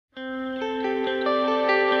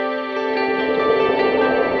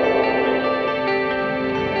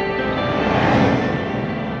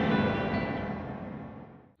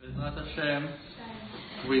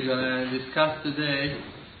discuss today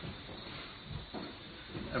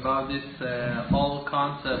about this whole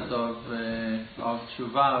concept of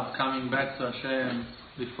tshuva, of coming back to Hashem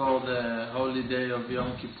before the holy day of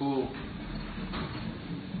Yom Kippur.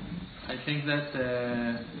 I think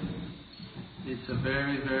that it's a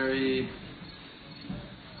very, very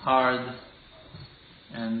hard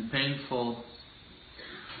and painful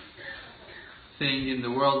thing in the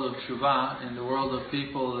world of tshuva, in the world of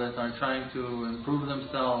people that are trying to improve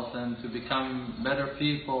themselves and to become better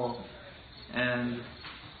people. And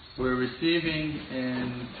we're receiving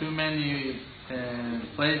in too many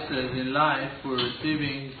places in life, we're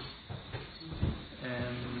receiving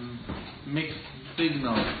mixed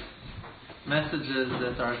signals, messages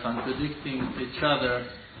that are contradicting each other,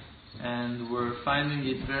 and we're finding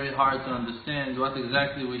it very hard to understand what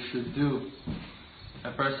exactly we should do.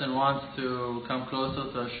 A person wants to come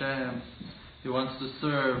closer to Hashem, he wants to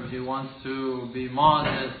serve, he wants to be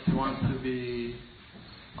modest, he wants to be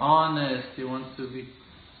honest, he wants to be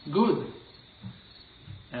good.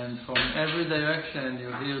 And from every direction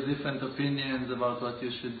you hear different opinions about what you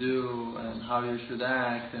should do and how you should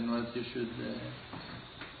act and what you should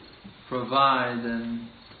provide,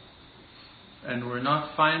 and we're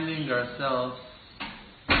not finding ourselves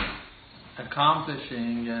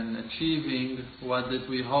accomplishing and achieving what that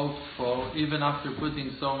we hoped for, even after putting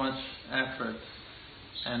so much effort.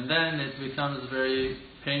 And then it becomes very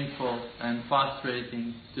painful and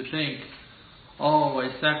frustrating to think, oh, I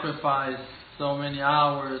sacrificed so many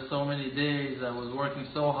hours, so many days, I was working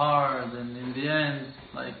so hard, and in the end,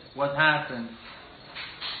 like, what happened?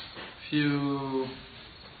 A few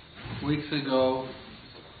weeks ago,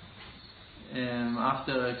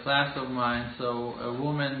 after a class of mine, so a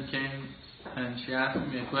woman came and she asked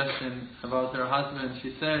me a question about her husband.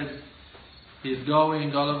 She said he's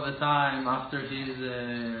going all of the time after his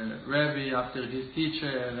Rebbe, after his teacher,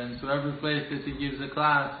 and to every place that he gives a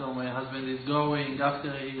class. So my husband is going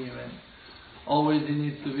after him, and always he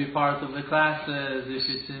needs to be part of the classes, if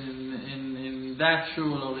it's in that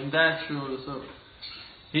shul or in that shul. So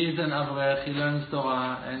he's an Avrech, he learns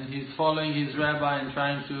Torah, and he's following his rabbi and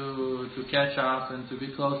trying to catch up and to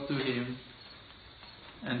be close to him.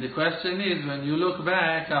 And the question is, when you look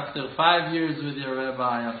back after 5 years with your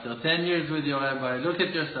rabbi, after 10 years with your rabbi, look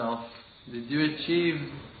at yourself. Did you achieve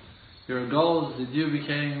your goals? Did you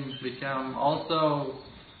become also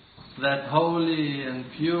that holy and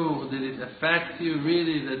pure? Did it affect you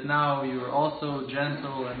really that now you're also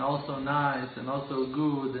gentle and also nice and also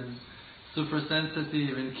good and super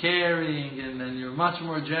sensitive and caring, and then you're much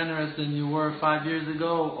more generous than you were 5 years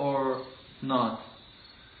ago, or not?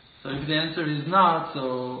 So if the answer is not,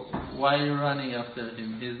 so why are you running after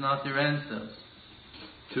him? He's not your answer.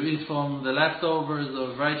 To eat from the leftovers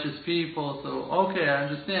of righteous people, so okay, I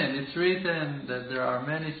understand. It's written that there are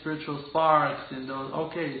many spiritual sparks in those.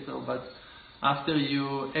 Okay, so but after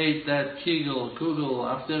you ate that kugel,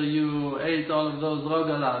 after you ate all of those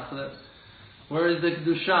rogalach, where is the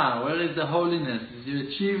kedusha? Where is the holiness? Did you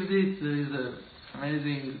achieve it? There is an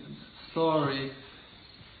amazing story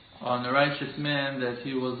on a righteous man that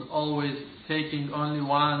he was always taking only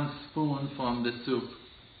one spoon from the soup.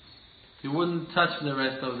 He wouldn't touch the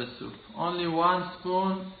rest of the soup. Only one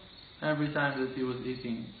spoon every time that he was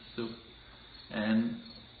eating soup. And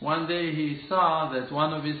one day he saw that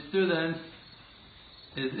one of his students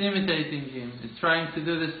is imitating him, is trying to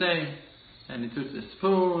do the same. And he took the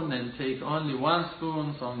spoon and take only one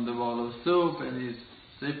spoon from the bowl of soup, and he's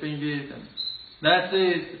sipping it, and that's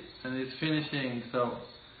it, and he's finishing. So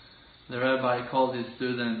the rabbi called his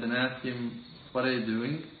student and asked him, what are you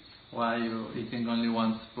doing? Why are you eating only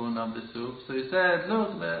one spoon of the soup? So he said,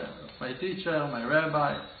 look, my teacher, my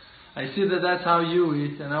rabbi, I see that that's how you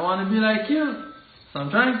eat, and I want to be like you. So I'm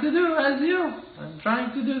trying to do as you. I'm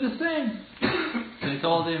trying to do the same. So he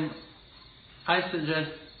told him, I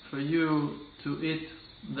suggest for you to eat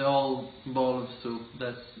the whole bowl of soup.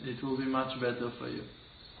 It will be much better for you.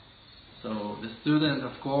 So the student,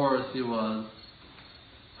 of course, he was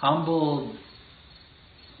humbled,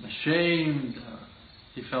 ashamed.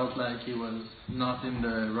 He felt like he was not in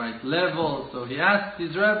the right level. So he asked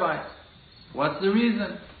his rabbi, what's the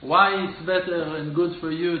reason? Why it's better and good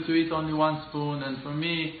for you to eat only one spoon, and for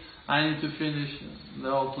me, I need to finish the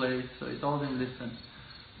whole plate? So he told him, listen,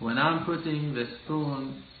 when I'm putting the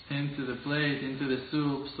spoon into the plate, into the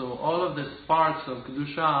soup, so all of the sparks of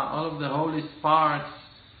Kedusha, all of the holy sparks,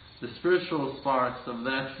 the spiritual sparks of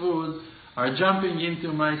that food are jumping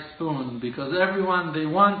into my spoon, because everyone, they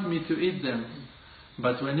want me to eat them.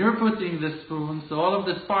 But when you're putting the spoon, so all of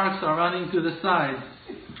the sparks are running to the side.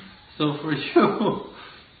 So for you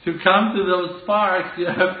to come to those sparks, you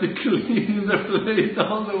have to clean the plate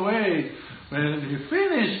all the way When you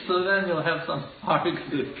finish, so then you'll have some sparks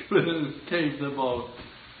that could escape the boat.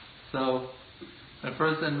 So a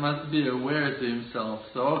person must be aware to himself.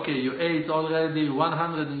 So okay, you ate already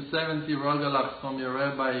 170 rogalachs from your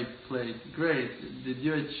rabbi plate. Great. Did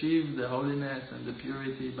you achieve the holiness and the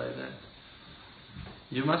purity by that?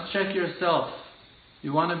 You must check yourself.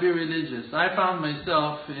 You want to be religious. I found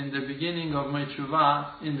myself in the beginning of my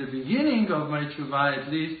tshuva,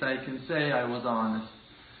 at least I can say I was honest.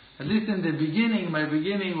 At least in the beginning, my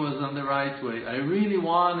beginning was on the right way. I really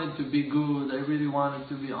wanted to be good. I really wanted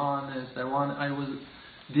to be honest. I was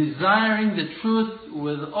desiring the truth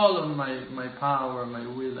with all of my power, my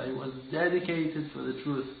will. I was dedicated for the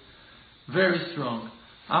truth. Very strong.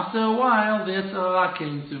 After a while, the Yetzer Hara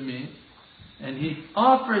came to me, and he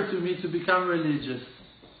offered to me to become religious.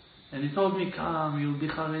 And he told me, come, you'll be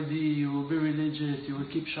Haredi, you will be religious, you will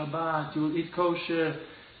keep Shabbat, you will eat kosher.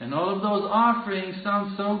 And all of those offerings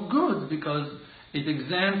sound so good because it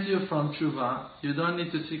exempts you from tshuva. You don't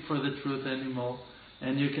need to seek for the truth anymore.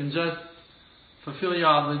 And you can just fulfill your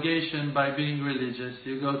obligation by being religious.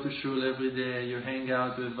 You go to shul every day, you hang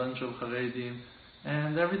out with a bunch of Haredim,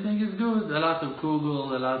 and everything is good. A lot of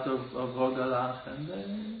kugel, a lot of rogalach, and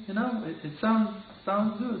it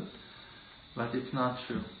sounds good. But it's not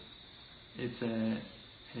true. It's an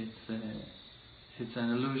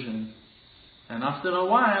illusion. And after a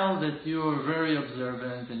while that you're very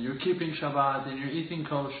observant and you're keeping Shabbat and you're eating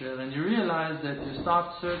kosher and you realize that you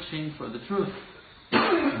start searching for the truth.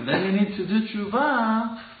 And then you need to do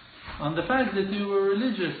tshuva on the fact that you were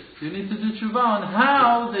religious. You need to do tshuva on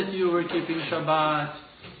how that you were keeping Shabbat.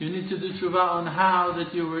 You need to do tshuva on how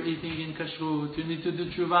that you were eating in kashrut. You need to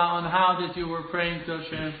do tshuva on how that you were praying to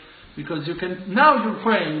Hashem. Because now you're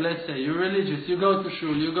praying, let's say, you're religious, you go to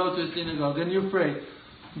shul, you go to a synagogue and you pray.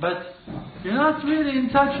 But you're not really in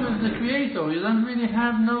touch with the Creator. You don't really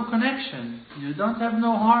have no connection. You don't have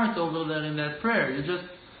no heart over there in that prayer. You're just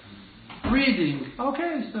reading.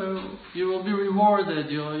 Okay, so you will be rewarded.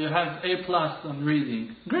 You have A+ on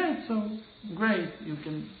reading. Great, great. You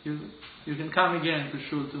can come again to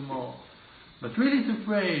shul tomorrow. But really to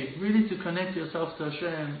pray, really to connect yourself to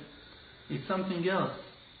Hashem, it's something else.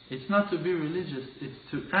 It's not to be religious.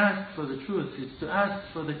 It's to ask for the truth. It's to ask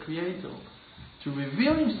for the Creator to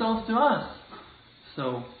reveal Himself to us.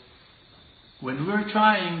 So, when we're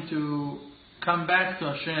trying to come back to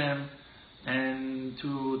Hashem and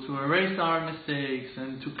to erase our mistakes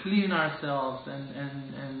and to clean ourselves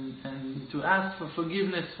and to ask for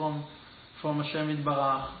forgiveness from Hashem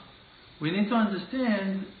Yitbarach, we need to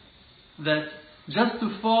understand that just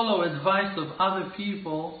to follow advice of other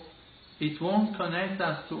people, it won't connect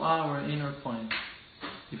us to our inner point.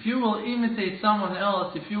 If you will imitate someone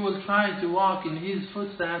else, if you will try to walk in his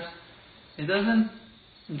footsteps, it doesn't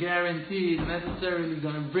guarantee it's necessarily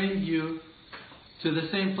going to bring you to the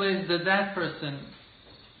same place that person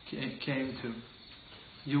came to.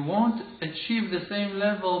 You won't achieve the same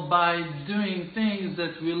level by doing things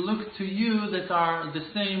that will look to you that are the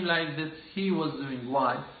same like that he was doing.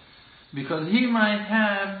 Why? Because he might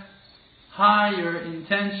have higher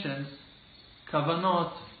intentions,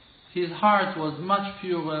 kavanot. His heart was much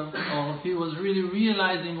purer, or he was really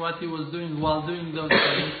realizing what he was doing while doing those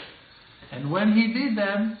things. And when he did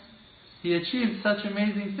them, he achieved such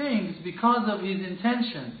amazing things because of his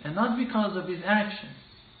intention and not because of his actions.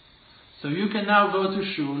 So you can now go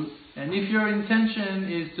to shul, and if your intention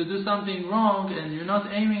is to do something wrong and you're not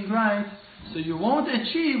aiming right, so you won't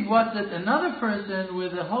achieve what that another person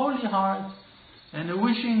with a holy heart and a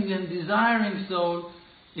wishing and desiring soul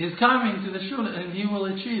is coming to the shul and he will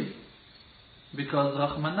achieve. Because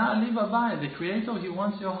Rahmana Ali Babai, the Creator, He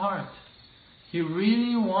wants your heart. He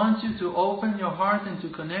really wants you to open your heart and to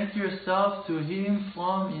connect yourself to Him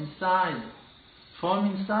from inside.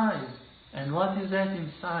 From inside. And what is that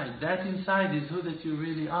inside? That inside is who that you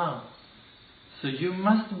really are. So you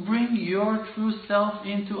must bring your true self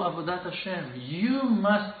into Avodat Hashem. You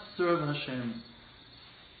must serve Hashem.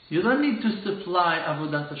 You don't need to supply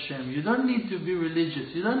Avodat Hashem. You don't need to be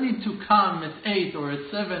religious. You don't need to come at 8 or at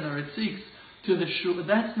 7 or at 6 to the shul.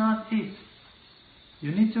 That's not it.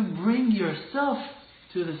 You need to bring yourself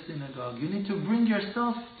to the synagogue. You need to bring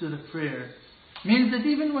yourself to the prayer. Means that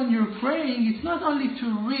even when you're praying, it's not only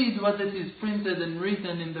to read what it is printed and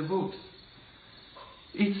written in the books.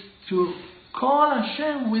 It's to call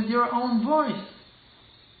Hashem with your own voice.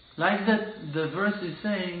 Like that the verse is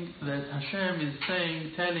saying, that Hashem is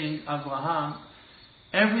saying, telling Abraham,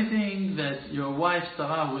 everything that your wife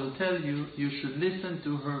Sarah will tell you, you should listen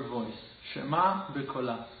to her voice. Shema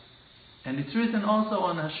bekola. And it's written also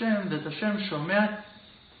on Hashem that Hashem shomer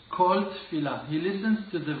kol tefillah. He listens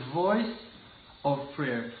to the voice of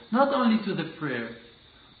prayer. Not only to the prayer,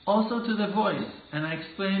 also to the voice. And I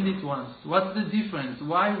explained it once. What's the difference?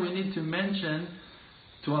 Why we need to mention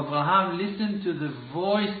to Abraham, listen to the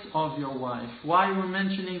voice of your wife. Why we're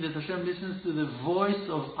mentioning that Hashem listens to the voice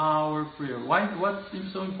of our prayer. Why? What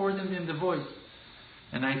seems so important in the voice?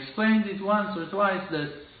 And I explained it once or twice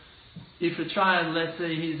that if a child, let's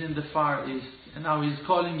say he's in the Far East, and now he's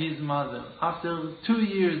calling his mother. After 2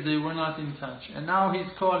 years they were not in touch. And now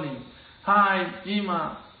he's calling. Hi,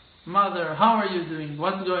 Ima, mother, how are you doing?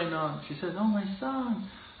 What's going on? She said, oh my son,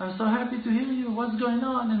 I'm so happy to hear you. What's going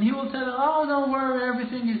on? And he will tell her, oh, don't worry,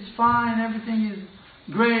 everything is fine, everything is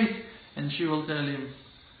great. And she will tell him,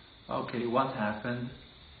 okay, what happened?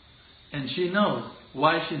 And she knows.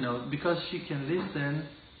 Why she knows? Because she can listen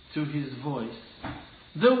to his voice.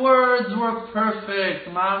 The words were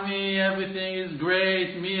perfect. Mommy, everything is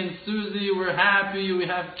great. Me and Susie, we're happy. We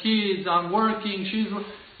have kids. I'm working.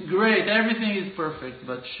 She's great. Everything is perfect.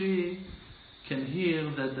 But she can hear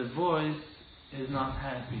that the voice is not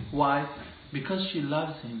happy. Why? Because she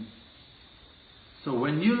loves him. So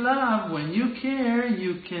when you love, when you care,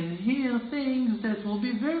 you can hear things that will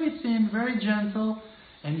be very thin, very gentle,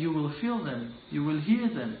 and you will feel them. You will hear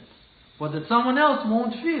them. What that someone else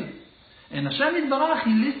won't feel. And Hashem Yitbarach,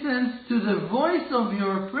 He listens to the voice of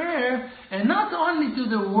your prayer and not only to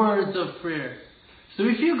the words of prayer. So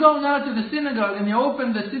if you go now to the synagogue and you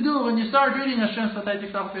open the Siddur and you start reading Hashem Sfatay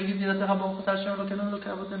Tifach Ve'Gid Dilatecha Baruch Ata Hashem Elokeinu Elokei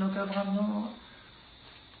Avotenu Elokei Avraham, no.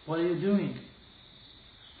 What are you doing?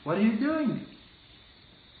 What are you doing?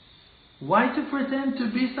 Why to pretend to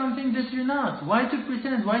be something that you're not? Why to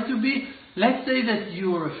pretend? Why to be... Let's say that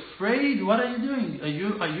you're afraid. What are you doing?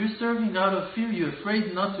 Are you serving out of fear? You're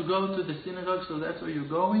afraid not to go to the synagogue, so that's where you're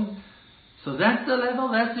going? So that's the level,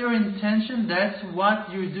 that's your intention, that's what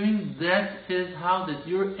you're doing, that is how that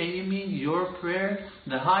you're aiming your prayer,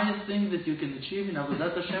 the highest thing that you can achieve in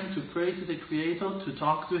Avodat Hashem, to pray to the Creator, to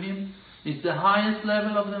talk to Him. It's the highest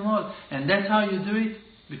level of them all. And that's how you do it?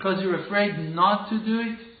 Because you're afraid not to do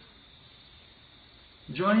it?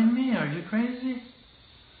 Join me, are you crazy?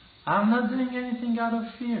 I'm not doing anything out of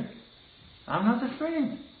fear. I'm not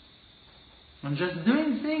afraid. I'm just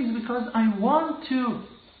doing things because I want to.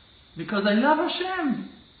 Because I love Hashem.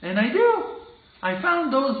 And I do. I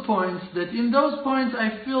found those points, that in those points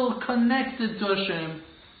I feel connected to Hashem.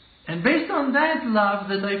 And based on that love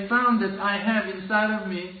that I found that I have inside of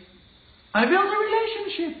me, I build a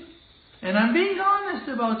relationship. And I'm being honest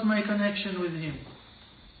about my connection with Him.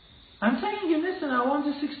 I'm telling you, listen, I want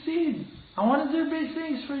to succeed. I want to do big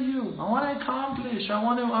things for you. I want to accomplish. I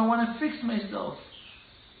want to fix myself.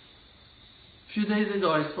 A few days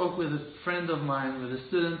ago, I spoke with a friend of mine, with a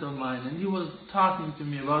student of mine, and he was talking to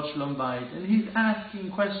me about Shalom Bayit, and he's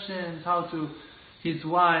asking questions, his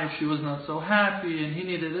wife, she was not so happy, and he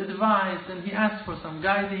needed advice, and he asked for some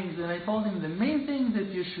guidance, and I told him the main thing that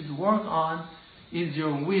you should work on is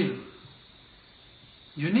your will.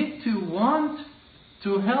 You need to want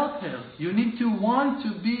to help her. You need to want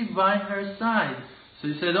to be by her side. So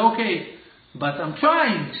he said, okay, but I'm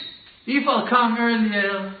trying. If I'll come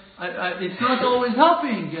earlier, it's not always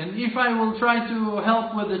helping. And if I will try to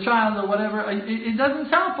help with the child or whatever, it doesn't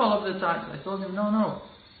help all of the time. I told him, no.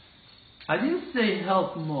 I didn't say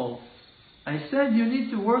help more. I said you need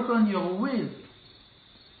to work on your will.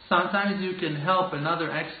 Sometimes you can help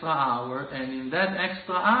another extra hour, and in that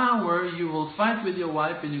extra hour you will fight with your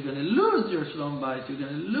wife and you're going to lose your Shalom Bayit, you're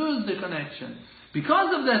going to lose the connection.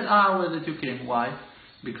 Because of that hour that you came. Why?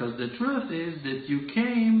 Because the truth is that you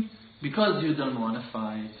came because you don't want to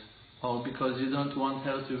fight, or because you don't want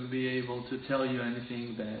her to be able to tell you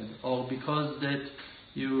anything bad, or because that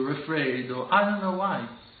you're afraid, or I don't know why.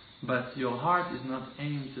 But your heart is not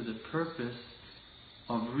aimed to the purpose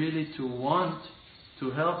of really to want to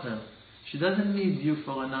help her. She doesn't need you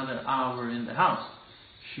for another hour in the house.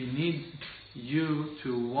 She needs you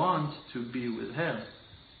to want to be with her.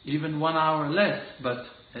 Even 1 hour less, but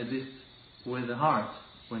at least with the heart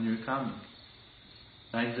when you're coming.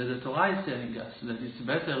 Like the Torah is telling us that it's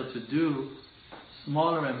better to do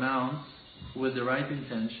smaller amounts with the right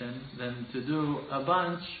intention than to do a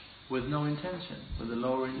bunch with no intention, with a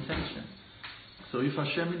lower intention. So if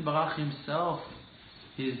Hashem Yitbarach Himself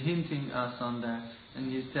is hinting us on that, and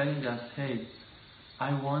He's telling us, hey,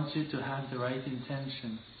 I want you to have the right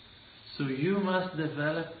intention. So you must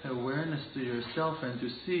develop awareness to yourself and to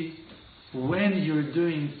see when you're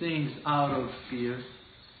doing things out of fear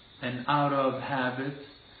and out of habit,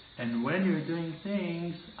 and when you're doing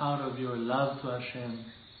things out of your love to Hashem,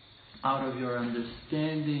 out of your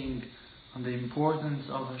understanding on the importance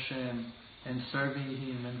of Hashem and serving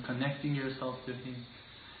Him and connecting yourself to Him.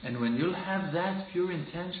 And when you'll have that pure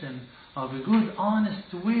intention, of a good,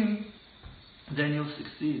 honest will, then you'll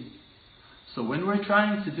succeed. So when we're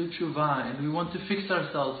trying to do tshuva and we want to fix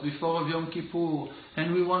ourselves before Yom Kippur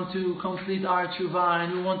and we want to complete our tshuva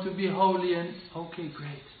and we want to be holy, and okay,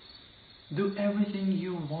 great. Do everything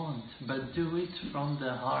you want, but do it from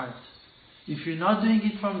the heart. If you're not doing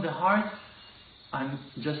it from the heart, I'm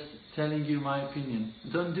just telling you my opinion.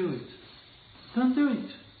 Don't do it. Don't do it.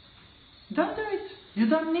 Don't do it. You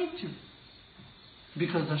don't need to.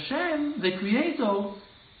 Because Hashem, the Creator,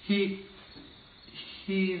 He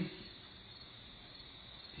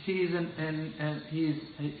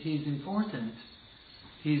is important.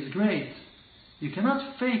 He is great. You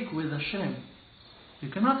cannot fake with Hashem. You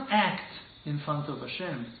cannot act in front of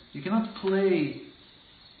Hashem. You cannot play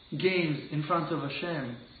games in front of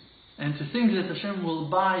Hashem. And to think that Hashem will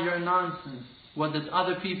buy your nonsense, what that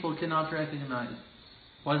other people cannot recognize,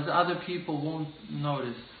 what that other people won't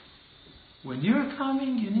notice. When you're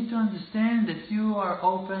coming, you need to understand that you are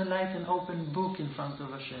open like an open book in front of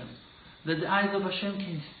Hashem. That the eyes of Hashem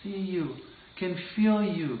can see you, can feel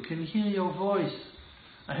you, can hear your voice.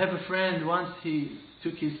 I have a friend, once he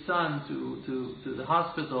took his son to the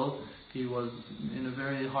hospital. He was in a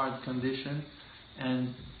very hard condition.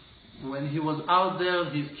 And when he was out there,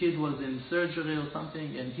 his kid was in surgery or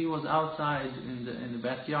something, and he was outside in the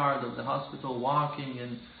backyard of the hospital walking,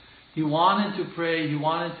 and he wanted to pray, he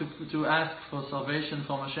wanted to ask for salvation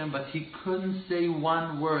from Hashem, but he couldn't say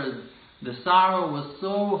one word. The sorrow was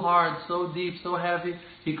so hard, so deep, so heavy,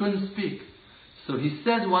 he couldn't speak. So he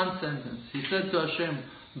said one sentence. He said to Hashem,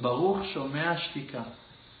 Baruch Shomea Shtika.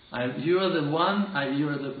 You are the one, you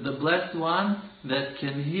are the blessed one that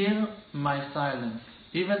can hear my silence.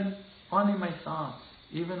 Even only my thoughts.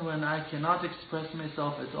 Even when I cannot express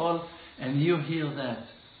myself at all, and you hear that.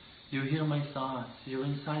 You hear my thoughts. You're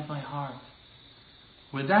inside my heart.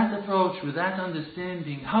 With that approach, with that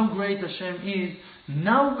understanding, how great Hashem is,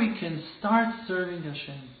 now we can start serving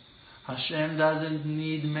Hashem. Hashem doesn't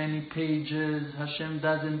need many pages. Hashem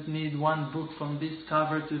doesn't need one book from this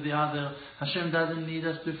cover to the other. Hashem doesn't need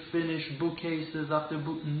us to finish bookcases after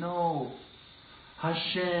book. No.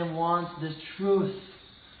 Hashem wants the truth.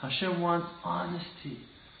 Hashem wants honesty.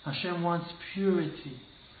 Hashem wants purity.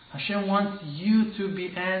 Hashem wants you to be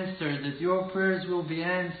answered, that your prayers will be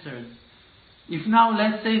answered. If now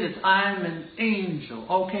let's say that I'm an angel,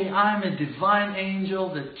 okay, I'm a divine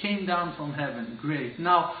angel that came down from heaven, great.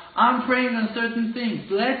 Now, I'm praying on certain things.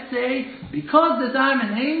 Let's say, because that I'm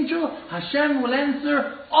an angel, Hashem will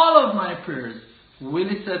answer all of my prayers. Will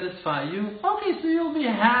it satisfy you? Okay, so you'll be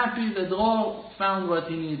happy that Dror found what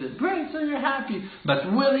he needed. Great, so you're happy.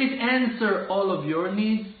 But will it answer all of your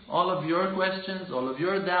needs, all of your questions, all of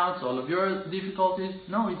your doubts, all of your difficulties?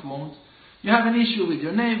 No, it won't. You have an issue with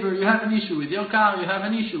your neighbor, you have an issue with your car, you have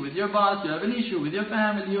an issue with your boss, you have an issue with your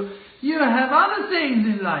family, you have other things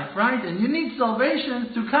in life, right? And you need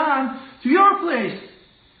salvation to come to your place,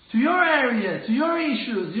 to your area, to your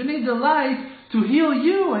issues. You need the light to heal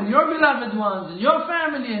you and your beloved ones, and your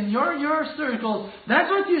family, and your circles. That's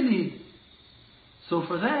what you need. So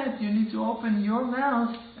for that, you need to open your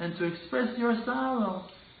mouth and to express your sorrow,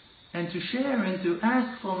 and to share and to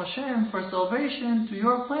ask from Hashem for salvation to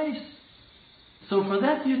your place. So for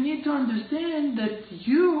that you need to understand that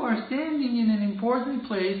you are standing in an important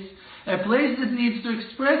place, a place that needs to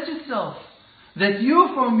express itself. That you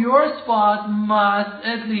from your spot must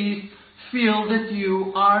at least feel that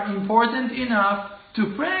you are important enough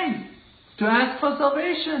to pray, to ask for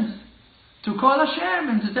salvation, to call Hashem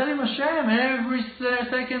and to tell Him, Hashem, every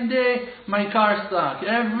second day my car's stuck.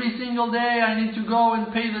 Every single day I need to go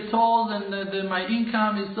and pay the tolls, and my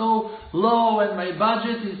income is so low and my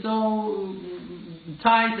budget is so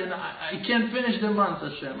tight and I can't finish the month,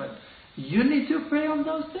 Hashem. You need to pray on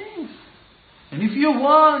those things. And if you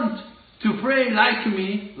want to pray like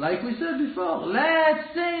me, like we said before,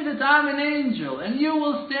 let's say that I'm an angel and you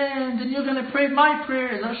will stand and you're going to pray my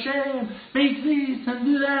prayers, Hashem, make this and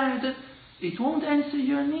do that. It won't answer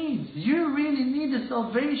your needs. You really need a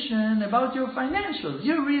salvation about your financials.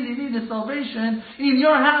 You really need a salvation in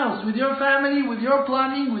your house, with your family, with your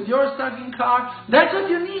plumbing, with your sucking car. That's what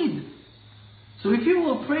you need. So if you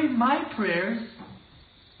will pray my prayers,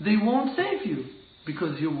 they won't save you.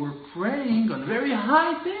 Because you were praying on very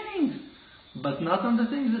high things, but not on the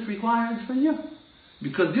things that required for you.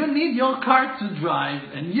 Because you need your car to drive,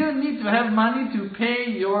 and you need to have money to pay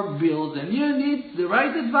your bills, and you need the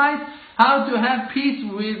right advice how to have peace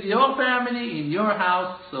with your family in your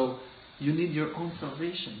house. So you need your own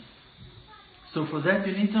salvation. So for that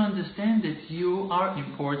you need to understand that you are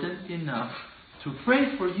important enough to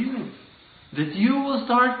pray for you. That you will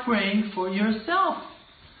start praying for yourself.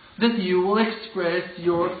 that you will express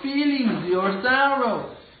your feelings, your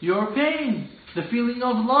sorrow, your pain, the feeling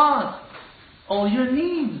of loss, all your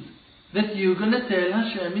needs. That you're going to tell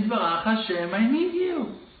Hashem, Yitbarach, Hashem, I need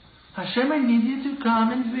you. Hashem, I need you to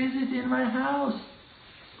come and visit in my house.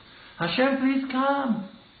 Hashem, please come.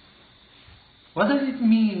 What does it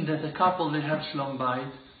mean that a couple, they have Shalom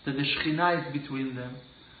Bayit, that the Shekhinah is between them?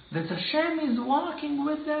 That Hashem is walking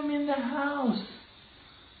with them in the house.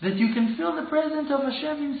 That you can feel the presence of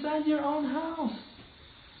Hashem inside your own house.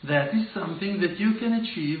 That is something that you can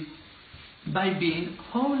achieve by being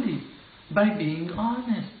holy, by being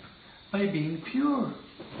honest, by being pure.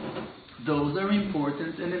 Those are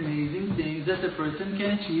important and amazing things that a person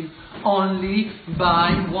can achieve only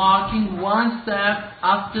by walking one step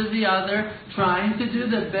after the other, trying to do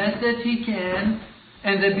the best that he can.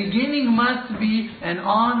 And the beginning must be an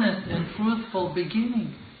honest and truthful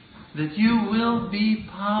beginning. That you will be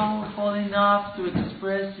powerful enough to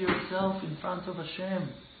express yourself in front of Hashem.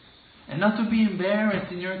 And not to be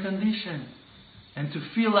embarrassed in your condition. And to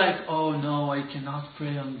feel like, oh no, I cannot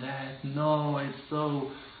pray on that. No, it's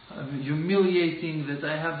so humiliating that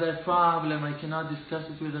I have that problem. I cannot discuss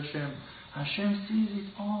it with Hashem. Hashem sees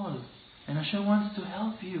it all. And Hashem wants to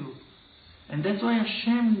help you. And that's why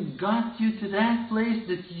Hashem got you to that place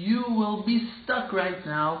that you will be stuck right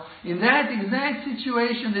now. In that exact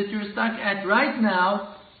situation that you're stuck at right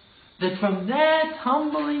now. That from that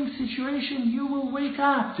humbling situation you will wake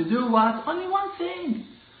up to do what? Only one thing.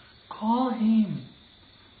 Call Him.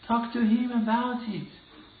 Talk to Him about it.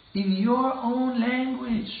 In your own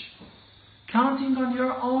language. Counting on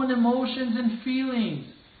your own emotions and feelings.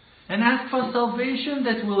 And ask for salvation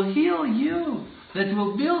that will heal you. That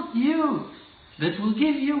will build you. That will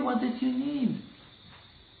give you what that you need.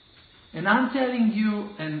 And I'm telling you,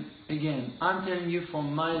 and again, I'm telling you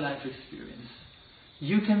from my life experience.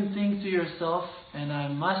 You can think to yourself, and I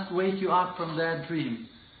must wake you up from that dream.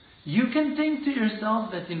 You can think to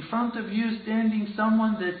yourself that in front of you standing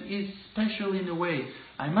someone that is special in a way.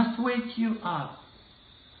 I must wake you up.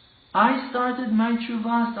 I started my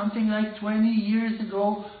tshuva something like 20 years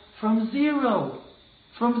ago from zero.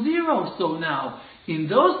 From zero. So now, in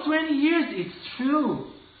those 20 years, it's true.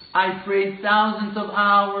 I prayed thousands of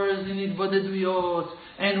hours in Itbodeduyot.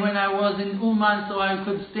 And when I was in Uman, so I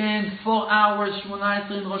could stand 4 hours, Shmona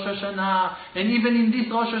Esrei in Rosh Hashanah. And even in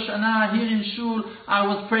this Rosh Hashanah, here in Shul, I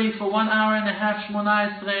was praying for 1 hour and a half,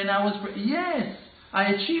 Shmona Esrei, and I was praying. Yes,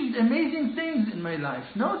 I achieved amazing things in my life.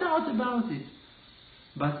 No doubt about it.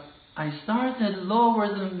 But I started lower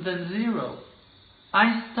than zero.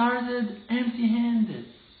 I started empty-handed.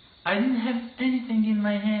 I didn't have anything in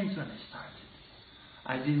my hands when I started.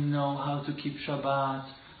 I didn't know how to keep Shabbat.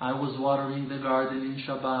 I was watering the garden in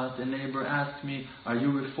Shabbat. A neighbor asked me, are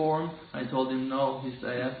you reformed? I told him no.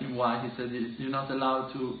 I asked him why. He said, you're not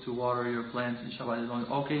allowed to water your plants in Shabbat. I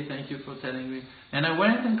said, okay, thank you for telling me. And I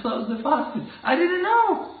went and closed the faucet. I didn't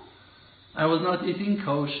know. I was not eating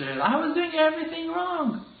kosher. I was doing everything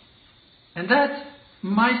wrong. And that's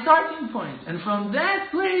my starting point. And from that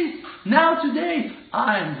place, now today,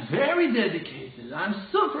 I'm very dedicated. I'm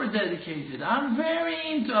super dedicated. I'm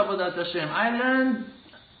very into Avodat Hashem. I learned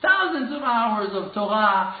thousands of hours of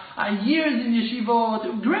Torah, years in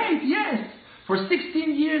yeshivot. Great, yes. For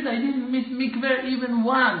 16 years I didn't miss mikveh even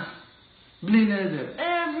once. Bli neder.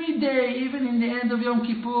 Every day, even in the end of Yom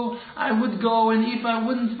Kippur, I would go, and if I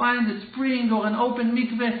wouldn't find a spring or an open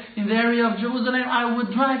mikveh in the area of Jerusalem, I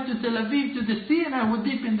would drive to Tel Aviv to the sea and I would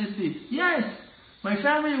dip in the sea. Yes. My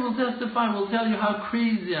family will testify, will tell you how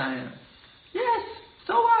crazy I am. Yes.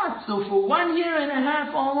 So what? So for 1 year and a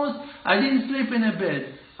half almost, I didn't sleep in a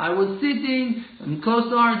bed. I was sitting close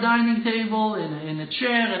to our dining table in a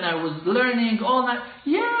chair, and I was learning all night.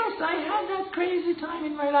 Yes, I had that crazy time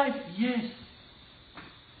in my life. Yes.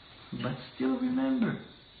 But still remember,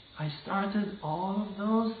 I started all of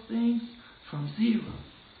those things from zero.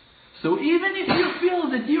 So even if you feel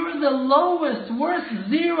that you're the lowest, worst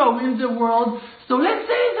zero in the world, so let's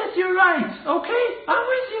say that you're right. Okay, I'm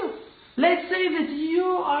with you. Let's say that you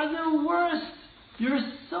are the worst. You're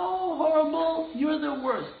so horrible, you're the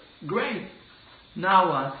worst. Great. Now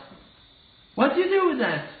what? What do you do with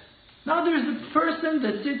that? Now there's a person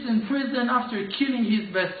that sits in prison after killing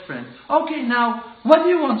his best friend. Okay, now, what do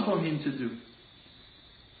you want from him to do?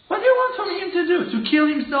 What do you want from him to do? To kill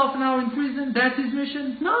himself now in prison? That's his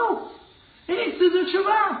mission? No. He needs to do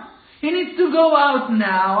tshuva. He needs to go out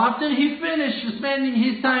now, after he finished spending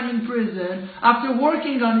his time in prison, after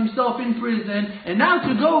working on himself in prison, and now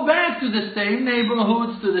to go back to the same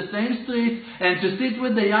neighborhoods, to the same streets, and to sit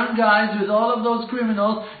with the young guys, with all of those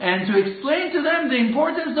criminals, and to explain to them the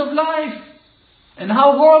importance of life. And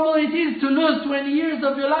how horrible it is to lose 20 years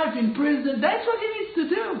of your life in prison. That's what he needs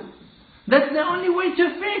to do. That's the only way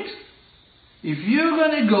to fix. If you're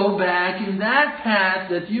going to go back in that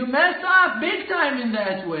path that you messed up big time in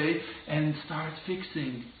that way and start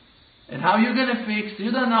fixing. And how you're going to fix,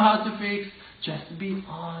 you don't know how to fix, just be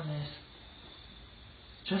honest.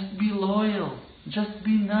 Just be loyal. Just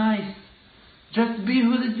be nice. Just be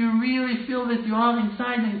who that you really feel that you are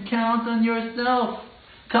inside, and count on yourself.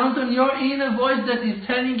 Count on your inner voice that is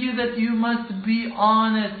telling you that you must be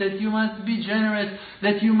honest, that you must be generous,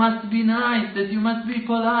 that you must be nice, that you must be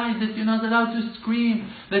polite, that you're not allowed to scream,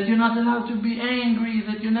 that you're not allowed to be angry,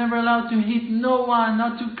 that you're never allowed to hit no one,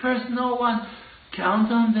 not to curse no one. Count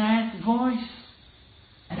on that voice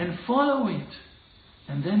and follow it.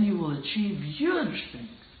 And then you will achieve huge things.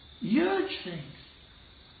 Huge things.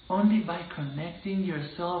 Only by connecting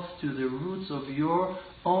yourself to the roots of your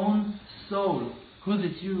own soul. Who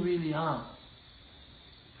that you really are.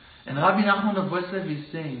 And Rabbi Nachman of Breslev is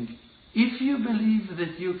saying, if you believe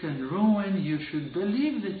that you can ruin, you should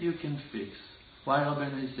believe that you can fix. Why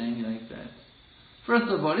Rabbi is saying like that?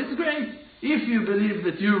 First of all, it's great. If you believe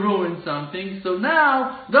that you ruined something, so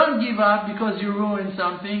now don't give up because you ruined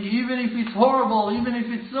something, even if it's horrible, even if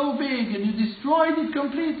it's so big and you destroyed it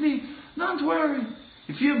completely, don't worry.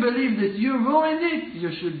 If you believe that you ruined it,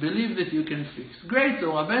 you should believe that you can fix. Great, so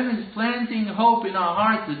Rabbeinu is planting hope in our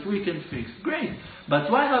hearts that we can fix. Great. But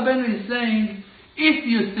what Rabbeinu is saying, if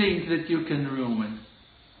you think that you can ruin.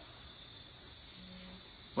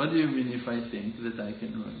 What do you mean if I think that I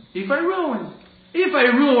can ruin? If I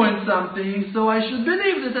ruin something, so I should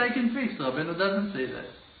believe that I can fix. Rabbeinu doesn't say that.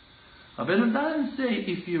 Rabbeinu doesn't say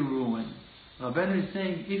if you ruin. Rabbeinu is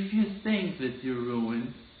saying if you think that you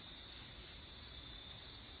ruin,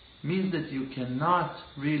 means that you cannot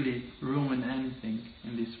really ruin anything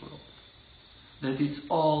in this world. That it's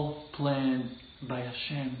all planned by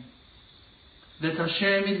Hashem. That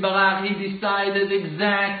Hashem Yitbarach, He decided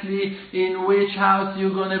exactly in which house you're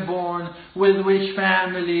going to born, with which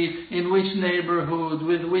family, in which neighborhood,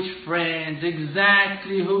 with which friends,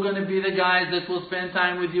 exactly who are going to be the guys that will spend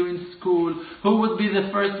time with you in school, who would be the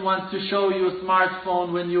first ones to show you a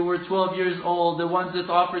smartphone when you were 12 years old, the ones that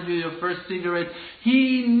offered you your first cigarette.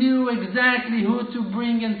 He knew exactly who to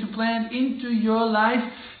bring and to plant into your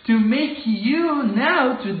life to make you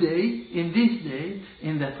now, today, in this day,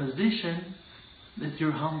 in that position that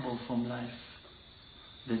you're humble from life.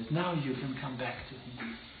 That now you can come back to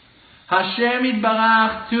Him. Hashem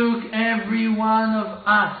Yitbarach took every one of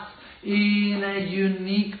us in a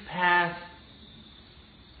unique path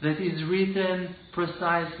that is written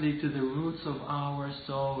precisely to the roots of our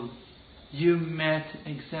soul. You met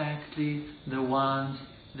exactly the ones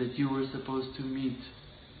that you were supposed to meet.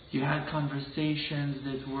 You had conversations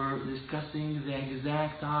that were discussing the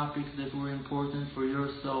exact topics that were important for your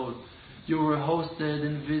soul. You were hosted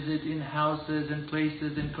and visited in houses and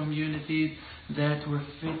places and communities that were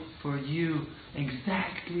fit for you.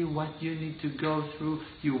 Exactly what you need to go through,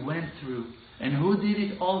 you went through. And who did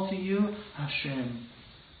it all to you? Hashem.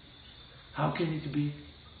 How can it be?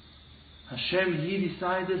 Hashem, He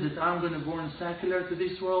decided that I'm going to born secular to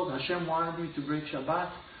this world. Hashem wanted me to break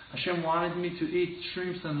Shabbat. Hashem wanted me to eat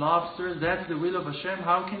shrimps and lobsters. That's the will of Hashem.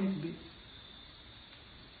 How can it be?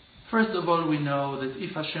 First of all, we know that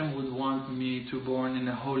if Hashem would want me to born in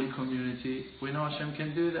a holy community, we know Hashem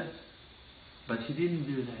can do that. But He didn't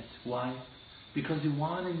do that. Why? Because He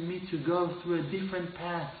wanted me to go through a different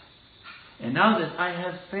path. And now that I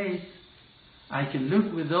have faith, I can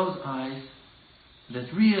look with those eyes that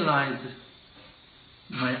realize,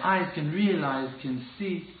 my eyes can realize, can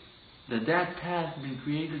see that that path has been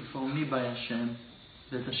created for me by Hashem.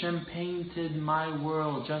 That Hashem painted my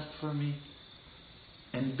world just for me.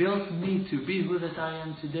 And built me to be who that I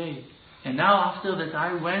am today. And now after that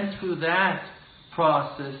I went through that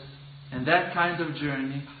process and that kind of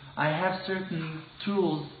journey, I have certain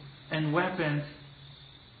tools and weapons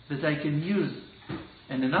that I can use.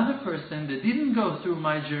 And another person that didn't go through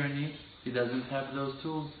my journey, he doesn't have those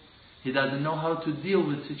tools. He doesn't know how to deal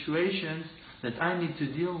with situations that I need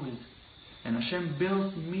to deal with. And Hashem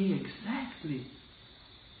built me exactly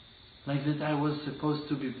like that I was supposed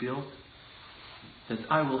to be built. That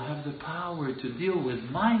I will have the power to deal with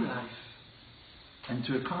my life and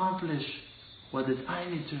to accomplish what that I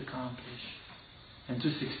need to accomplish and to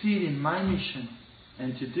succeed in my mission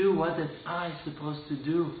and to do what that I'm supposed to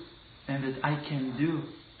do and that I can do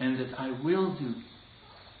and that I will do.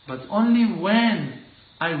 But only when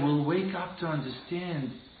I will wake up to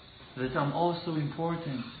understand that I'm also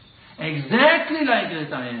important. Exactly like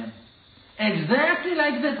that I am. Exactly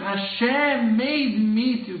like that Hashem made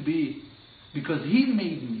me to be. Because He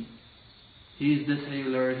made me. He's the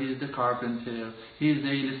tailor, He's the carpenter, He's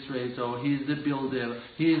the illustrator, He's the builder,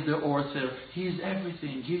 He's the author, He's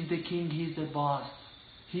everything. He's the king, He's the boss.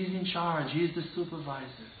 He's in charge, He's the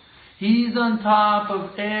supervisor. He's on top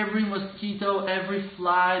of every mosquito, every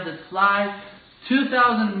fly that flies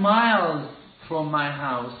 2,000 miles from my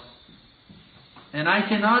house. And I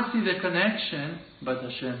cannot see the connection, but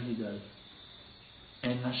Hashem, He does.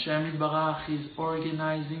 And Hashem Yitbarach is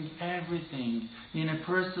organizing everything in a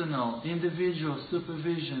personal, individual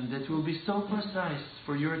supervision that will be so precise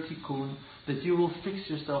for your tikkun that you will fix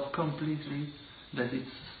yourself completely, that it's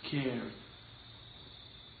scared.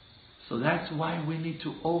 So that's why we need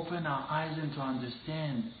to open our eyes and to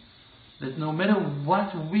understand that no matter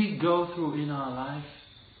what we go through in our life,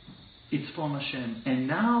 it's from Hashem. And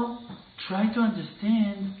now, try to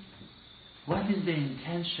understand what is the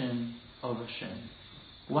intention of Hashem.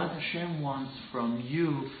 What Hashem wants from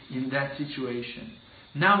you in that situation.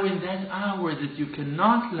 Now in that hour that you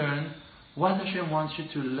cannot learn, what Hashem wants you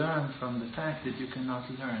to learn from the fact that you cannot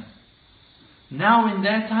learn. Now in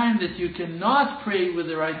that time that you cannot pray with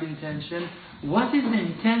the right intention, what is the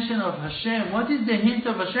intention of Hashem? What is the hint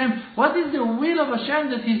of Hashem? What is the will of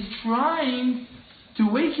Hashem that He's trying to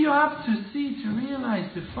wake you up to see, to realize,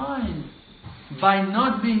 to find, by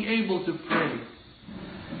not being able to pray?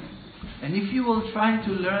 And if you will try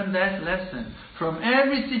to learn that lesson from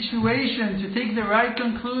every situation, to take the right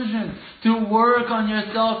conclusion, to work on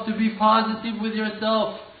yourself, to be positive with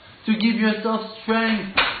yourself, to give yourself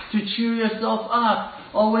strength, to cheer yourself up,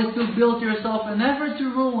 always to build yourself and never to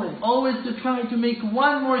ruin, always to try to make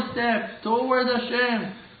one more step toward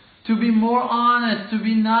Hashem, to be more honest, to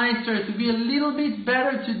be nicer, to be a little bit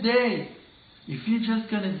better today. If you're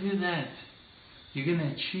just going to do that, you're going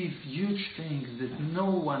to achieve huge things that no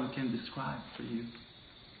one can describe for you,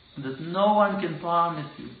 that no one can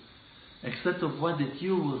promise you, except of what that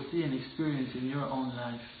you will see and experience in your own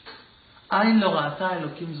life.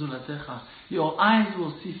 Your eyes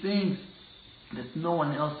will see things that no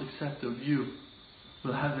one else except of you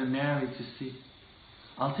will have a merit to see.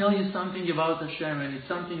 I'll tell you something about Hashem, and it's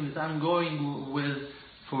something that I'm going with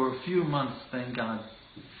for a few months, thank God.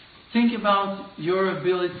 Think about your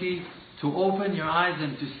ability to open your eyes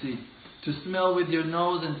and to see, to smell with your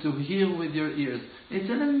nose and to hear with your ears. It's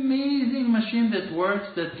an amazing machine that works,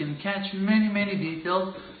 that can catch many, many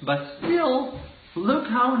details, but still, look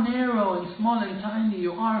how narrow and small and tiny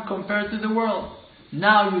you are compared to the world.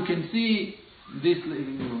 Now you can see this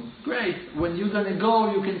living room. Great. When you're going to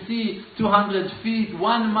go, you can see 200 feet,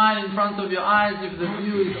 1 mile in front of your eyes if the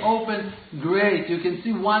view is open. Great. You can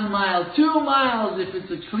see 1 mile, 2 miles if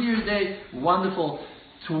it's a clear day. Wonderful.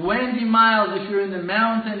 20 miles if you're in the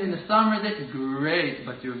mountain in a summer day. Great.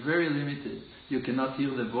 But you're very limited. You cannot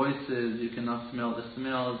hear the voices. You cannot smell the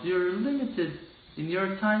smells. You're limited in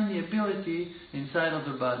your tiny ability inside of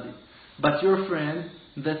the body. But your friend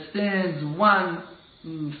that stands 1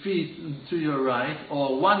 feet to your right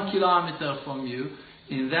or 1 kilometer from you,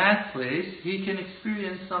 in that place he can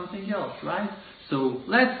experience something else, right? So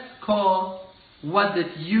let's call what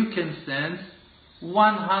that you can sense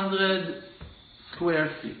 100 square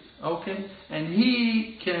feet, okay? And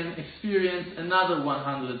he can experience another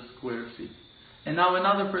 100 square feet. And now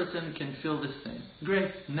another person can feel the same.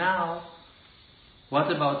 Great. Now,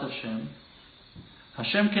 what about Hashem?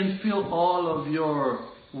 Hashem can feel all of your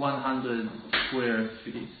 100 square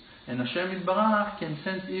feet. And Hashem Yitbarach can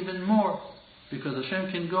sense even more, because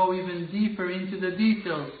Hashem can go even deeper into the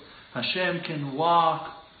details. Hashem can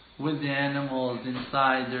walk with the animals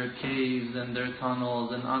inside their caves and their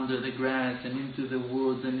tunnels and under the grass and into the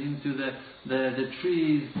woods and into the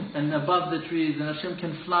trees and above the trees, and Hashem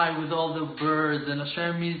can fly with all the birds, and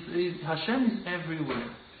Hashem is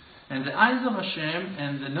everywhere. And the eyes of Hashem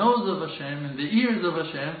and the nose of Hashem and the ears of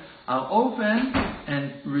Hashem are open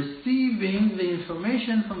and receiving the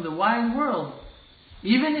information from the wide world.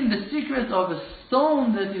 Even in the secret of a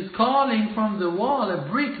stone that is calling from the wall, a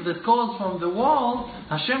brick that calls from the wall,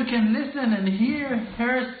 Hashem can listen and hear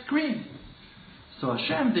her scream. So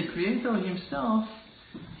Hashem, the Creator Himself,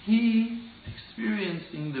 He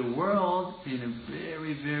experiencing the world in a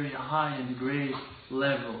very, very high and great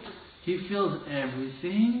level. He feels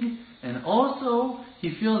everything, and also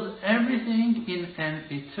He feels everything in an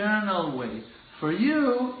eternal way. For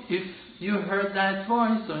you, if you heard that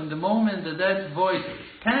voice, so in the moment that that voice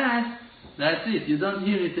passed, that's it, you don't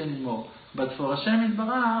hear it anymore. But for Hashem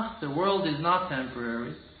Yitbarach, the world is not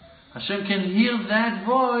temporary. Hashem can hear that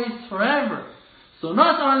voice forever. So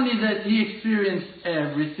not only that He experienced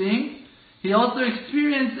everything, He also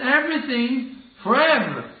experienced everything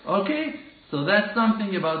forever. Okay? So that's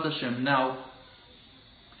something about Hashem. Now,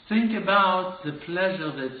 Think about the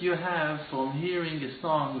pleasure that you have from hearing a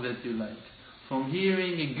song that you like, from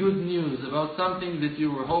hearing a good news about something that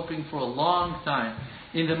you were hoping for a long time.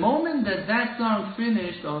 In the moment that that song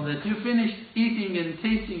finished, or that you finished eating and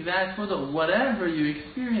tasting that food, or whatever you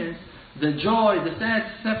experienced, the joy, the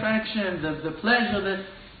satisfaction, the pleasure, that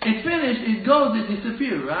it finished, it goes, it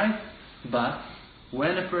disappears, right? But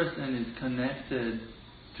when a person is connected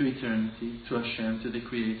to eternity, to Hashem, to the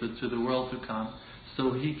Creator, to the world to come,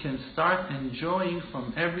 so he can start enjoying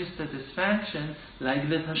from every satisfaction like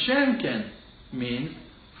that Hashem can, means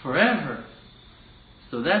forever.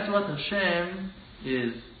 So that's what Hashem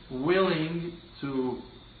is willing to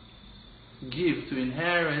give, to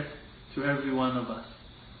inherit to every one of us.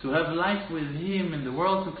 To have life with Him in the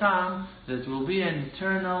world to come, that will be an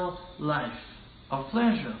eternal life of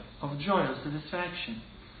pleasure, of joy, of satisfaction.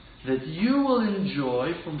 That you will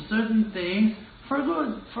enjoy from certain things for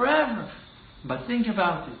good, forever. But think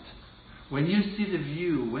about it. When you see the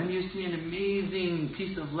view, when you see an amazing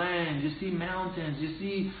piece of land, you see mountains, you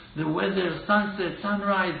see the weather, sunset,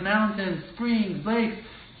 sunrise, mountains, springs, lakes,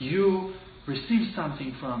 you receive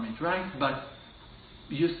something from it, right? But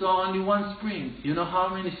you saw only one spring. You know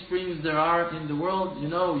how many springs there are in the world? You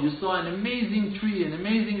know, you saw an amazing tree, an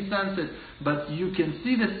amazing sunset, but you can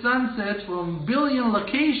see the sunset from billion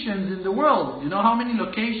locations in the world. You know how many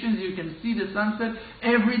locations you can see the sunset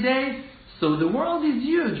every day? So the world is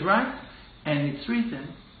huge, right? And it's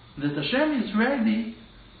written that Hashem is ready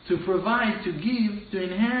to provide, to give, to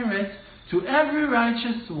inherit to every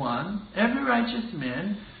righteous one, every righteous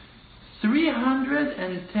man,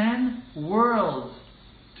 310 worlds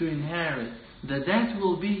to inherit. That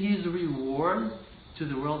will be his reward to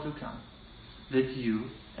the world to come. That you,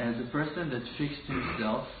 as a person that fixed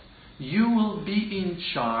himself, you will be in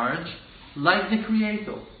charge like the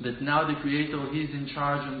Creator. That now the Creator, He's in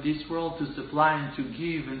charge on this world to supply and to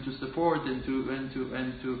give and to support and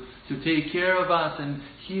to take care of us, and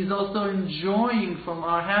He's also enjoying from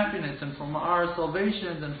our happiness and from our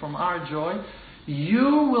salvation and from our joy.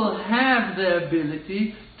 You will have the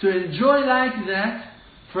ability to enjoy like that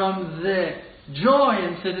from the joy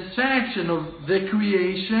and satisfaction of the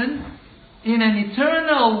creation in an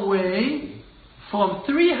eternal way from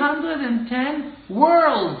 310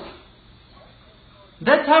 worlds.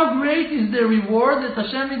 That's how great is the reward that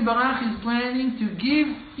Hashem Yitbarach is planning to give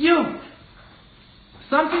you.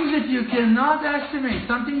 Something that you cannot estimate,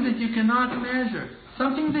 something that you cannot measure,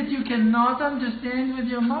 something that you cannot understand with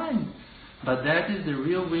your mind. But that is the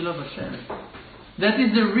real will of Hashem. That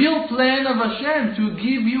is the real plan of Hashem, to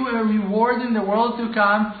give you a reward in the world to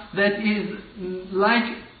come that is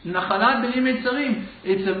like Nachalat B'li Mitzarim.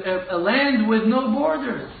 It's a land with no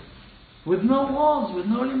borders, with no walls, with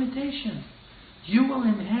no limitations. You will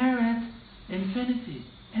inherit infinity,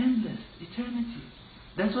 endless, eternity.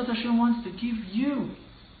 That's what Hashem wants to give you.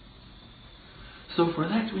 So for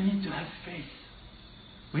that we need to have faith.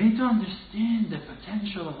 We need to understand the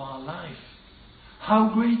potential of our life. How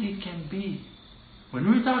great it can be. When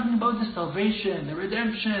we're talking about the salvation, the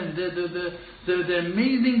redemption, the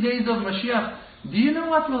amazing days of Mashiach, do you know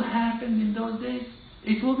what will happen in those days?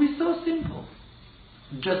 It will be so simple.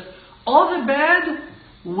 Just all the bad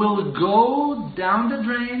will go down the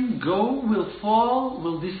drain, will fall,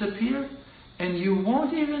 will disappear, and you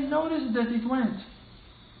won't even notice that it went.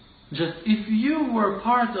 Just if you were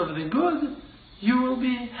part of the good, you will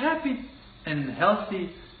be happy and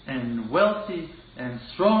healthy and wealthy and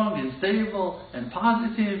strong and stable and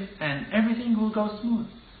positive, and everything will go smooth.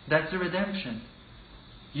 That's the redemption.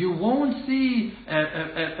 You won't see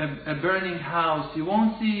a burning house. You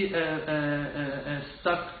won't see a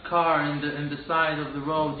stuck car in the side of the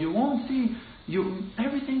road. You won't see.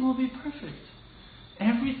 Everything will be perfect.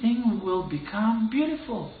 Everything will become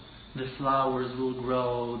beautiful. The flowers will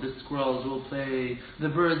grow. The squirrels will play. The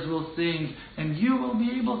birds will sing, and you will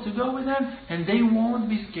be able to go with them, and they won't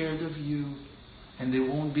be scared of you. And they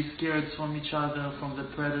won't be scared from each other, from the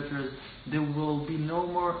predators. There will be no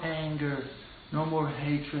more anger. No more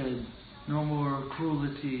hatred, no more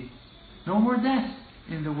cruelty, no more death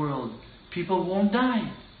in the world. People won't die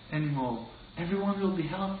anymore. Everyone will be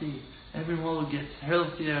healthy. Everyone will get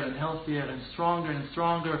healthier and healthier and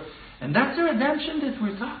stronger. And that's the redemption that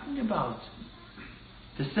we're talking about.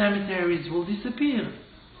 The cemeteries will disappear.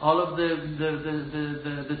 All of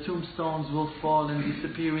the tombstones will fall and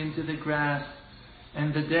disappear into the grass.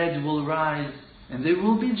 And the dead will rise. And they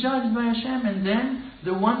will be judged by Hashem, and then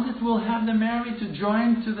the ones that will have the merit to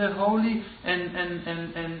join to the holy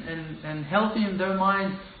and healthy in their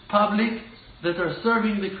minds public that are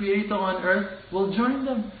serving the Creator on earth will join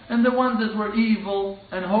them. And the ones that were evil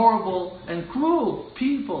and horrible and cruel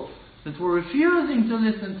people that were refusing to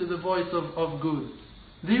listen to the voice of good,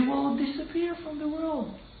 they will disappear from the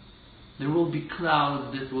world. There will be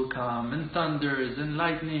clouds that will come, and thunders, and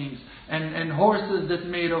lightnings, and horses that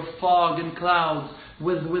made of fog and clouds,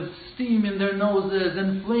 with steam in their noses,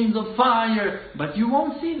 and flames of fire, but you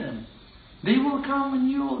won't see them. They will come when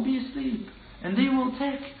you will be asleep, and they will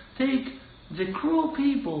take the cruel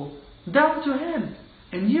people down to hell,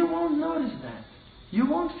 and you won't notice that. You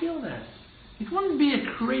won't feel that. It won't be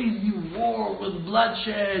a crazy war with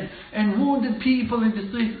bloodshed and wounded people in the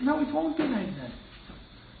streets. No, it won't be like that.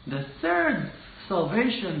 The third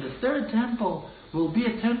salvation, the third temple, will be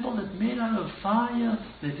a temple that's made out of fire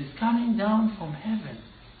that is coming down from heaven.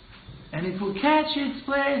 And it will catch its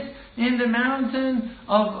place in the mountain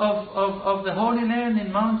of the Holy Land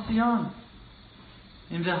in Mount Zion,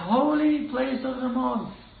 in the holy place of the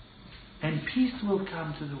most. And peace will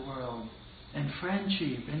come to the world, and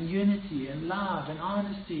friendship, and unity, and love, and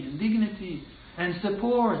honesty, and dignity, and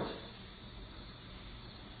support.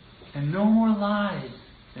 And no more lies,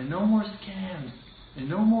 and no more scams, and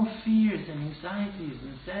no more fears, and anxieties,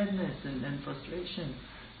 and sadness, and frustration.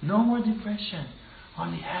 No more depression,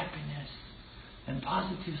 only happiness, and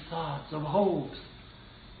positive thoughts of hopes,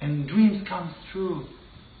 and dreams come true.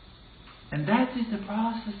 And that is the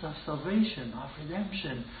process of salvation, of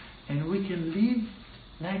redemption. And we can live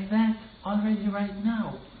like that already right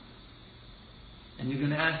now. And you're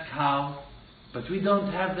going to ask how? But we don't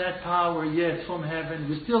have that power yet from heaven.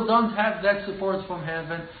 We still don't have that support from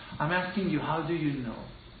heaven. I'm asking you, how do you know?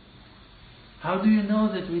 How do you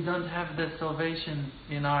know that we don't have that salvation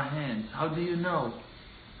in our hands? How do you know?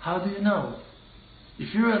 How do you know?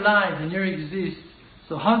 If you're alive and you exist,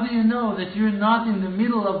 so how do you know that you're not in the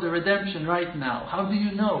middle of the redemption right now? How do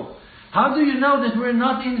you know? How do you know that we're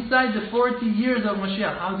not inside the 40 years of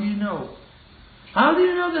Mashiach? How do you know? How do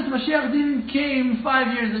you know that Mashiach didn't came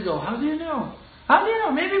 5 years ago? How do you know? How do you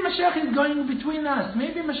know? Maybe Mashiach is going between us.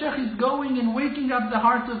 Maybe Mashiach is going and waking up the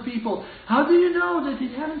hearts of people. How do you know that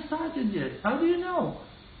it hasn't started yet? How do you know?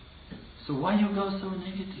 So why you go so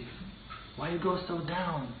negative? Why you go so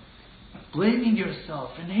down? Blaming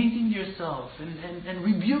yourself and hating yourself and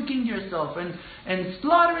rebuking yourself and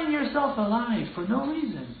slaughtering yourself alive for no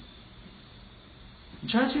reason.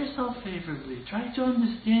 Judge yourself favorably. Try to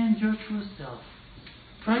understand your true self.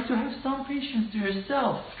 Try to have some patience to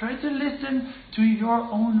yourself. Try to listen to your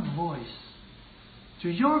own voice, to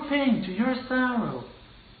your pain, to your sorrow.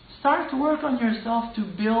 Start to work on yourself to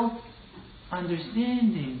build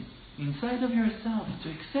understanding inside of yourself,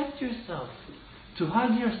 to accept yourself, to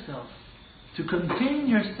hug yourself, to contain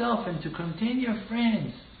yourself and to contain your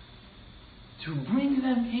friends, to bring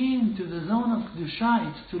them into the zone of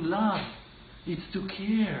Kedusha. It's to love, it's to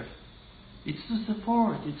care, it's to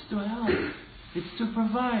support, it's to help, it's to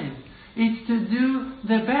provide, it's to do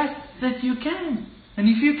the best that you can. And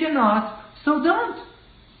if you cannot, so don't.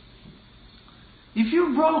 If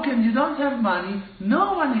you're broke and you don't have money,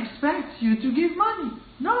 no one expects you to give money.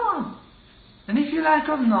 No one. And if you lack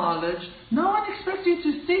of knowledge, no one expects you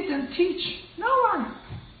to sit and teach. No one.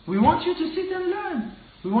 We want you to sit and learn.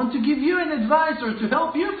 We want to give you an advice or to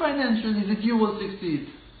help you financially that you will succeed.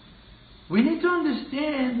 We need to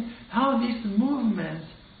understand how this movement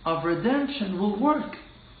of redemption will work.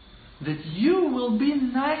 That you will be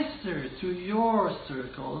nicer to your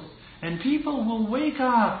circles, and people will wake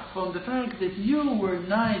up from the fact that you were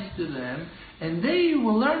nice to them, and they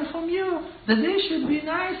will learn from you that they should be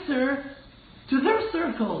nicer to their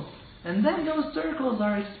circles. And then those circles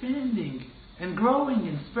are expanding and growing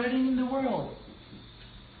and spreading in the world.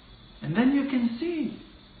 And then you can see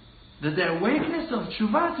that the awakeness of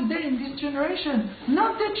tshuva today in this generation,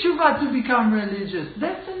 not the tshuva to become religious,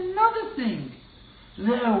 that's another thing.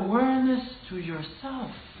 The awareness to yourself.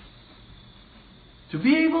 To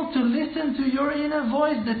be able to listen to your inner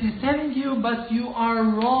voice that is telling you, but you are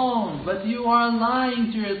wrong, but you are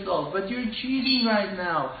lying to yourself, but you're cheating right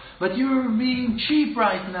now, but you're being cheap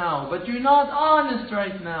right now, but you're not honest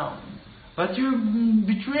right now, but you're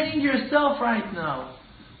betraying yourself right now,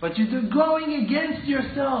 but you're going against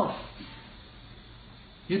yourself.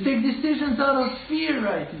 You take decisions out of fear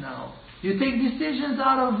right now. You take decisions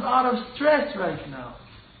out of stress right now.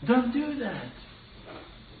 Don't do that.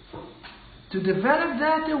 To develop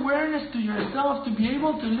that awareness to yourself, to be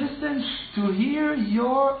able to listen, to hear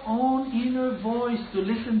your own inner voice, to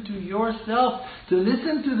listen to yourself, to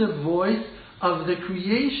listen to the voice of the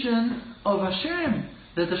creation of Hashem.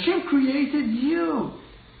 That Hashem created you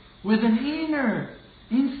with an inner,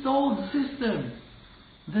 installed system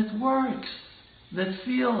that works, that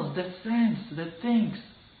feels, that senses, that thinks,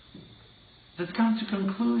 that comes to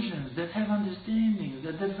conclusions, that have understanding,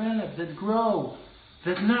 that develop, that grow,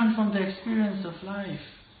 that learn from the experience of life.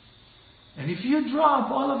 And if you drop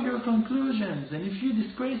all of your conclusions, and if you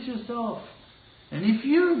disgrace yourself, and if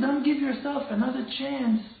you don't give yourself another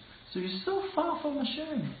chance, so you're so far from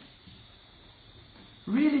Hashem.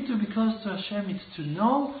 Really to be close to Hashem, it's to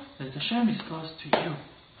know that Hashem is close to you.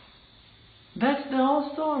 That's the whole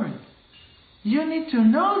story. You need to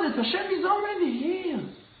know that Hashem is already here.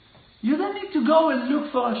 You don't need to go and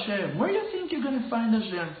look for Hashem. Where do you think you're going to find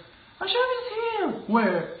Hashem? Hashem is here.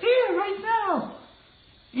 Where? Here, right now.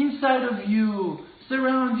 Inside of you,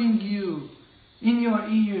 surrounding you, in your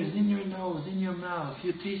ears, in your nose, in your mouth.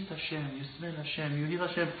 You taste Hashem, you smell Hashem, you hear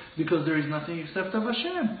Hashem, because there is nothing except of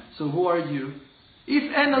Hashem. So who are you?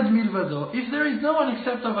 If enod milvado, if there is no one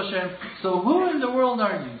except of Hashem, so who in the world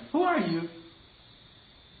are you? Who are you?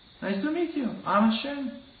 Nice to meet you. I'm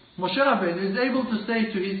Hashem. Moshe Rabbeinu is able to say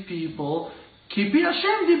to his people, Kipi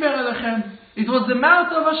Hashem diber alechem. It was the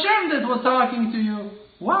mouth of Hashem that was talking to you.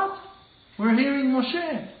 What? We're hearing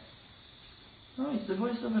Moshe. No, it's the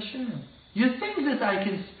voice of Hashem. You think that I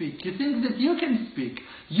can speak. You think that you can speak.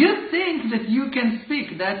 You think that you can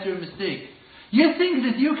speak. That's your mistake. You think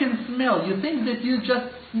that you can smell. You think that you just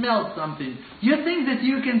smelled something. You think that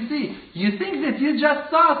you can see. You think that you just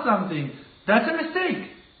saw something. That's a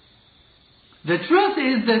mistake. The truth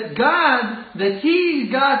is that God, that He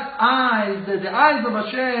got eyes, that the eyes of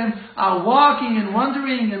Hashem are walking and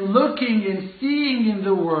wandering and looking and seeing in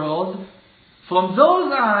the world. From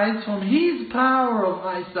those eyes, from His power of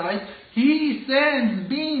eyesight, He sends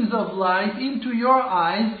beams of light into your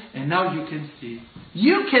eyes, and now you can see.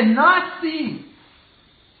 You cannot see.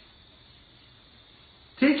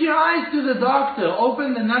 Take your eyes to the doctor.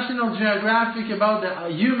 Open the National Geographic about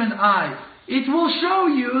the human eye. It will show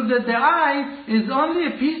you that the eye is only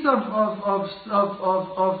a piece of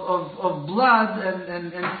blood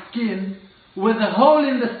and skin with a hole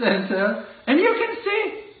in the center, and you can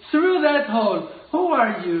see through that hole. Who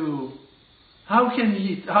are you? How can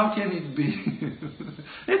it be?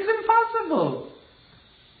 It's impossible.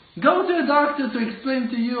 Go to a doctor to explain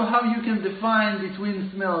to you how you can define between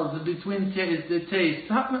smells, between the taste.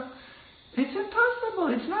 It's impossible.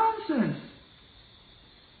 It's nonsense.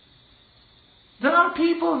 There are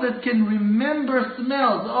people that can remember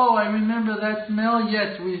smells. Oh, I remember that smell.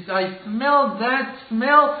 Yes, I smelled that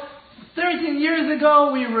smell 13 years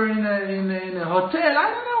ago. We were in a hotel. I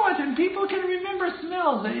don't know what. And people can remember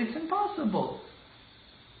smells. It's impossible.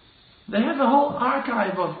 They have a whole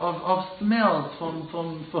archive of smells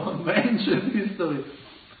from ancient history.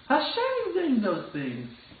 Hashem is doing those things.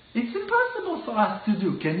 It's impossible for us to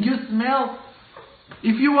do. Can you smell?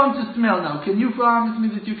 If you want to smell now, can you promise me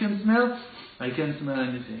that you can smell? I can't smell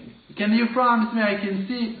anything. Can you promise me I can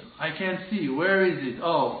see? I can't see. Where is it?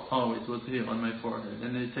 Oh, it was here on my forehead.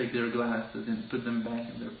 And they take their glasses and put them back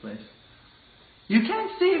in their place. You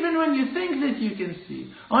can't see even when you think that you can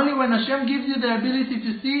see. Only when Hashem gives you the ability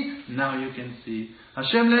to see, now you can see.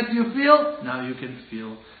 Hashem lets you feel, now you can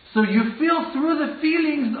feel. So you feel through the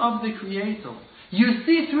feelings of the Creator. You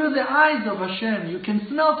see through the eyes of Hashem. You can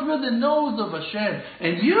smell through the nose of Hashem.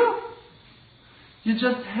 And you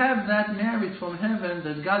just have that merit from heaven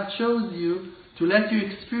that God chose you to let you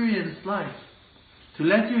experience life. To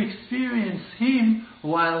let you experience Him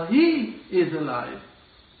while He is alive.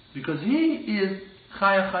 Because He is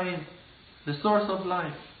Chaya Chaim, the source of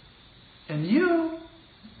life. And you,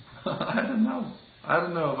 I don't know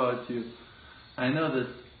about you. I know that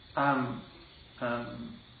I'm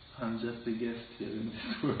just a guest here in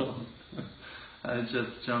this world. I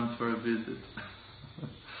just jumped for a visit.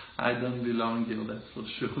 I don't belong here, that's for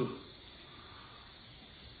sure.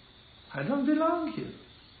 I don't belong here.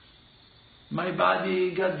 My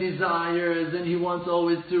body got desires and he wants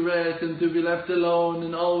always to rest and to be left alone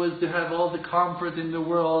and always to have all the comfort in the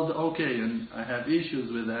world. Okay, and I have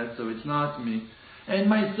issues with that, so it's not me. And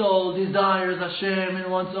my soul desires Hashem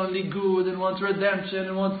and wants only good and wants redemption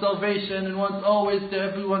and wants salvation and wants always to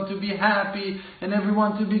everyone to be happy and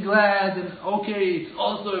everyone to be glad. And okay, it's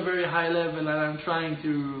also a very high level and I'm trying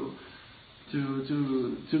to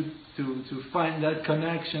find that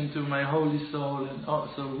connection to my holy soul. And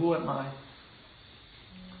so who am I?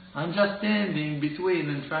 I'm just standing between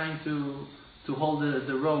and trying to hold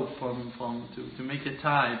the rope to make a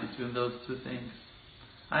tie between those two things.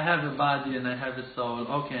 I have a body and I have a soul.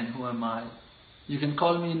 Okay, and who am I? You can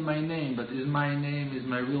call me in my name, but is my name, is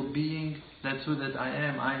my real being? That's who that I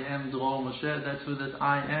am. I am Dror Moshe. That's who that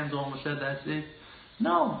I am, Dror Moshe. That's it.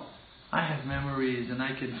 No. I have memories and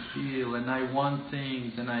I can feel and I want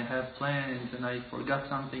things and I have plans and I forgot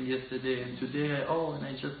something yesterday and today and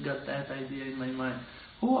I just got that idea in my mind.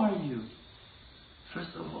 Who are you?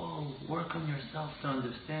 First of all, work on yourself to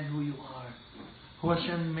understand who you are. who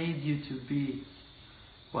Hashem made you to be.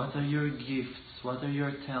 What are your gifts? What are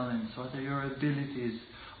your talents? What are your abilities?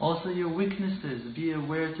 Also your weaknesses. Be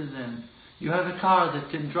aware to them. You have a car that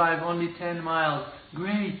can drive only 10 miles.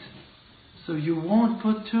 Great. So you won't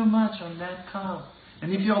put too much on that car.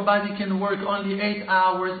 And if your body can work only 8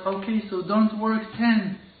 hours, okay, so don't work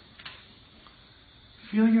 10.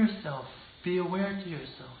 Feel yourself. Be aware to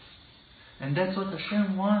yourself. And that's what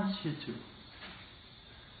Hashem wants you to.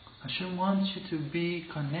 Hashem wants you to be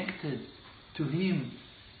connected to Him.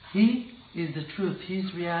 He is the truth. He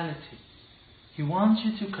is reality. He wants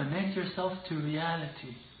you to connect yourself to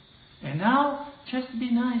reality. And now, just be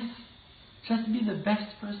nice. Just be the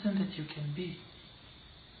best person that you can be.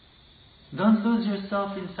 Don't lose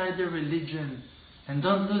yourself inside the religion. And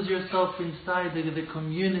don't lose yourself inside the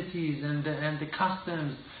communities and the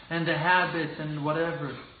customs and the habits and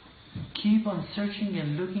whatever. Keep on searching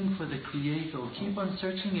and looking for the Creator. Keep on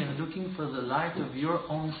searching and looking for the light of your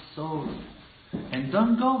own soul. And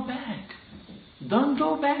don't go back. Don't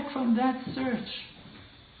go back from that search.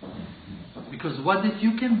 Because what that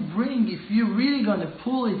you can bring, if you're really going to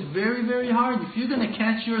pull it very, very hard, if you're going to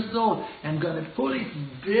catch your soul and going to pull it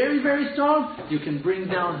very, very strong, you can bring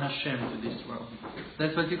down Hashem to this world.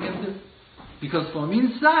 That's what you can do. Because from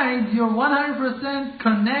inside, you're 100%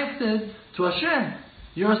 connected to Hashem.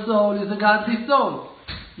 Your soul is a godly soul.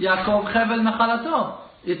 Yaakov Chevel Mechalato.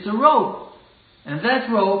 It's a rope. And that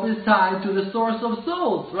rope is tied to the source of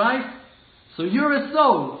souls, right? So you're a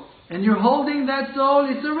soul. And you're holding that soul,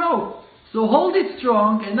 it's a rope. So hold it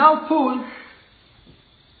strong, and now pull.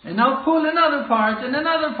 And now pull another part, and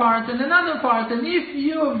another part, and another part. And if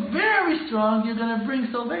you're very strong, you're going to bring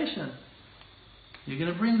salvation. You're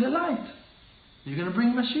going to bring the light. You're going to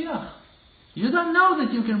bring Mashiach. You don't know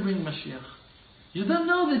that you can bring Mashiach. You don't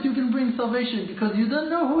know that you can bring salvation because you don't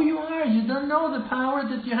know who you are. You don't know the power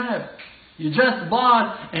that you have. You just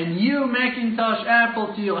bought a new Macintosh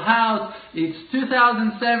Apple to your house. It's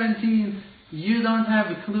 2017. You don't have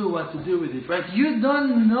a clue what to do with it, right? You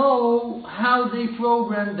don't know how they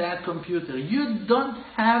programmed that computer. You don't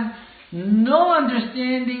have no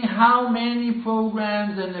understanding how many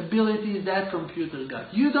programs and abilities that computer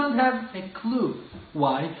got. You don't have a clue.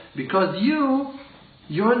 Why? Because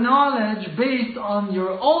your knowledge based on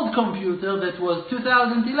your old computer that was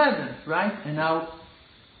 2011, right? And now,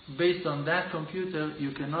 based on that computer,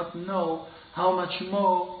 you cannot know how much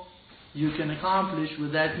more you can accomplish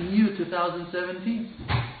with that new 2017.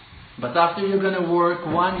 But after you're going to work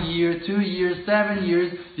 1 year, 2 years, 7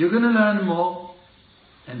 years, you're going to learn more.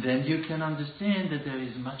 And then you can understand that there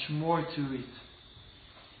is much more to it.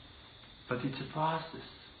 But it's a process.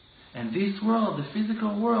 And this world, the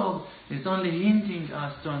physical world, is only hinting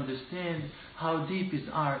us to understand how deep is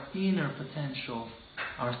our inner potential,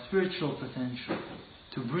 our spiritual potential,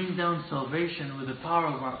 to bring down salvation with the power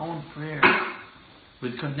of our own prayer,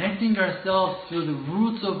 with connecting ourselves through the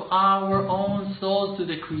roots of our own souls to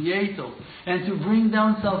the Creator, and to bring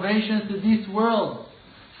down salvation to this world.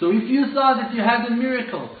 So if you saw that you had a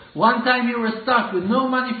miracle, one time you were stuck with no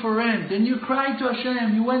money for rent, and you cried to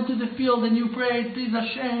Hashem, you went to the field and you prayed, please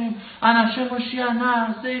Hashem, and Hashem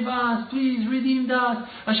Hoshiana, save us, please redeem us,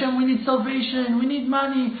 Hashem, we need salvation, we need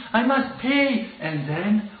money, I must pay. And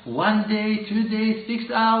then, 1 day, 2 days,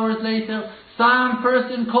 6 hours later, some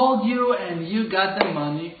person called you and you got the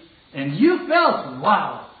money, and you felt,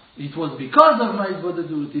 wow, it was because of my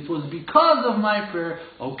Bodhidut, it was because of my prayer.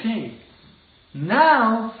 Okay.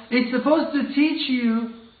 Now, it's supposed to teach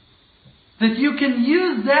you that you can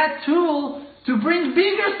use that tool to bring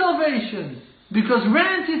bigger salvations. Because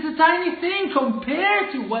rent is a tiny thing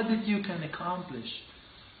compared to what that you can accomplish.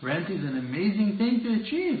 Rent is an amazing thing to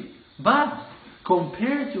achieve. But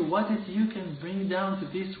compared to what that you can bring down to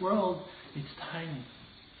this world, it's tiny.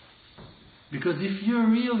 Because if you're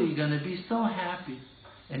really going to be so happy,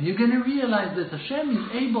 and you're going to realize that Hashem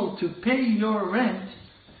is able to pay your rent,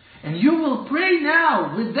 and you will pray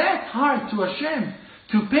now with that heart to Hashem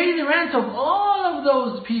to pay the rent of all of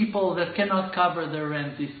those people that cannot cover their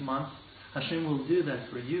rent this month, Hashem will do that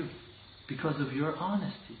for you because of your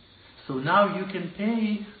honesty. So now you can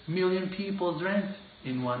pay 1 million people's rent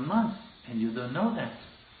in 1 month, and you don't know that.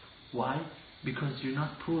 Why? Because you're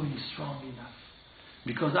not pulling strong enough.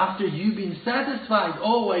 Because after you've been satisfied,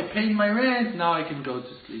 oh, I paid my rent, now I can go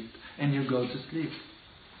to sleep. And you go to sleep.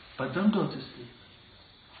 But don't go to sleep.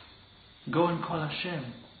 Go and call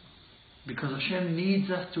Hashem. Because Hashem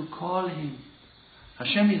needs us to call Him.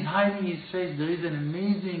 Hashem is hiding His face. There is an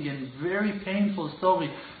amazing and very painful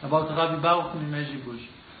story about Rabbi Baruch Mimezhibush.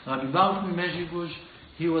 Rabbi Baruch Mimezhibush,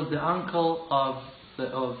 he was the uncle of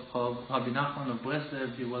Rabbi Nachman of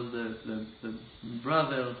Breslev. He was the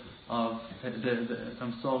brother of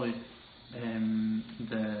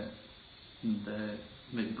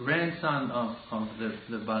the grandson of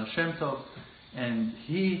the Baal Shem Tov, and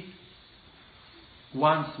he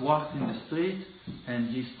once walked in the street and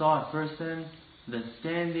he saw a person that's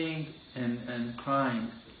standing and crying.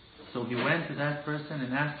 So he went to that person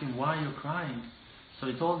and asked him, "Why are you crying?" So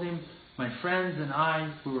he told him, "My friends and I,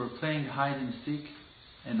 we were playing hide and seek,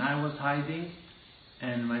 and I was hiding,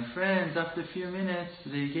 and my friends, after a few minutes,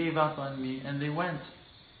 they gave up on me and they went."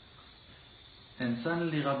 And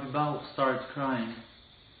suddenly Rabbi Baruch started crying.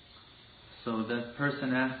 So that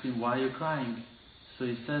person asked him, "Why are you crying?" So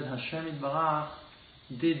he said, "Hashem Yitbarach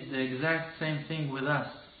did the exact same thing with us.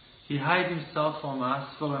 He hid himself from us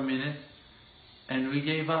for a minute, and we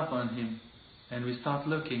gave up on him, and we stopped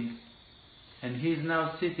looking. And he's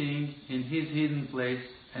now sitting in his hidden place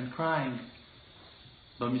and crying.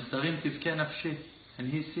 B'mistarim tivkeh nafshi."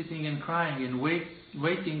 And he's sitting and crying and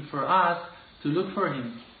waiting for us to look for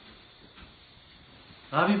him.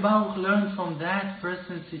 Rabbi Baruch learned from that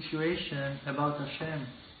person's situation about Hashem.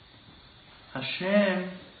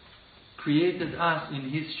 Hashem created us in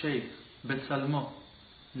His shape, Betzalmo.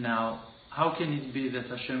 Now, how can it be that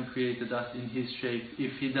Hashem created us in His shape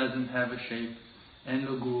if He doesn't have a shape? En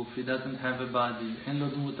lo guf, He doesn't have a body. En lo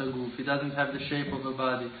dmut guf, He doesn't have the shape of a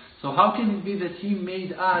body. So how can it be that He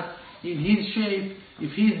made us in His shape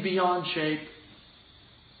if He's beyond shape?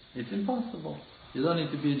 It's impossible. You don't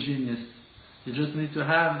need to be a genius. You just need to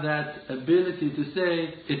have that ability to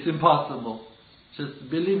say, it's impossible.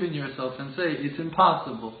 Just believe in yourself and say, it's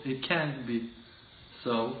impossible. It can't be.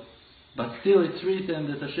 So, but still it's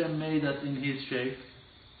written that Hashem made us in His shape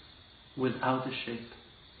without a shape.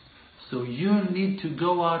 So you need to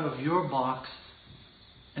go out of your box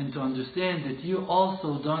and to understand that you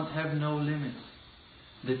also don't have no limits.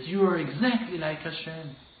 That you are exactly like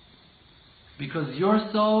Hashem. Because your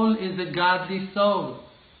soul is a godly soul.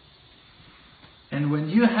 And when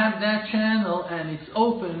you have that channel and it's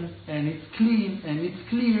open and it's clean and it's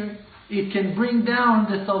clear, it can bring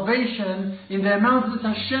down the salvation in the amount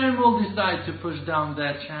that Hashem will decide to push down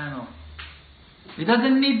that channel. It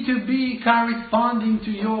doesn't need to be corresponding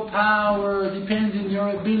to your power, depending on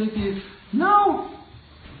your abilities. No!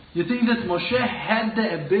 You think that Moshe had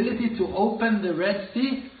the ability to open the Red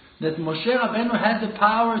Sea? That Moshe Rabbeinu had the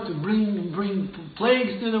power to bring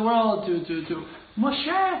plagues to the world?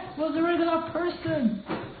 Moshe was a regular person.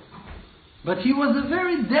 But he was a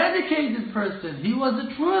very dedicated person. He was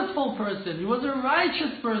a truthful person. He was a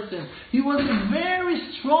righteous person. He was a very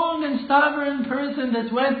strong and stubborn person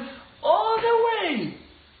that went all the way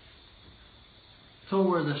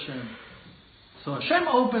towards Hashem. So Hashem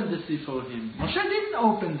opened the sea for him. Moshe didn't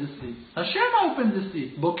open the sea. Hashem opened the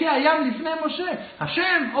sea. Bokeh hayam lifnei Moshe.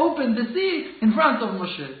 Hashem opened the sea in front of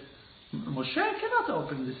Moshe. Moshe cannot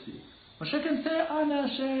open the sea. Moshe can say, Ana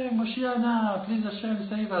Hashem, Moshiana, please Hashem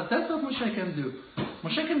save us. That's what Moshe can do.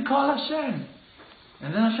 Moshe can call Hashem.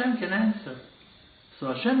 And then Hashem can answer.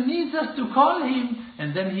 So Hashem needs us to call Him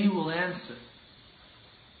and then He will answer.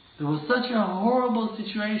 There was such a horrible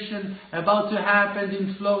situation about to happen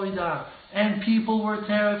in Florida. And people were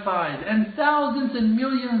terrified. And thousands and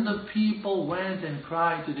millions of people went and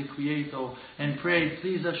cried to the Creator and prayed,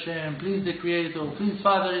 please Hashem, please the Creator, please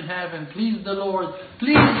Father in heaven, please the Lord,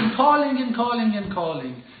 please, and calling and calling and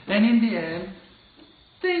calling. And in the end,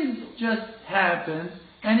 things just happened.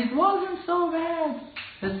 And it wasn't so bad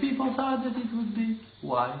as people thought that it would be.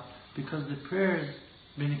 Why? Because the prayer has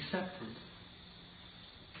been accepted.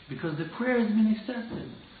 Because the prayer has been accepted.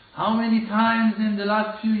 How many times in the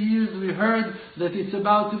last few years we heard that it's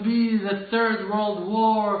about to be the Third World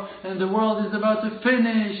War and the world is about to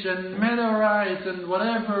finish and meteorites and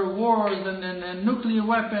whatever wars and nuclear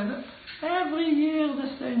weapons. Every year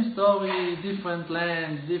the same story, different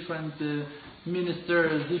lands, different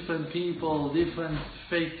ministers, different people, different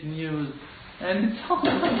fake news. And it's all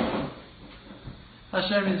right.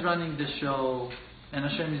 Hashem is running the show and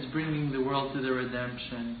Hashem is bringing the world to the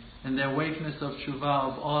redemption. And the awakeness of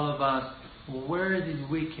Tshuva of all of us. Where did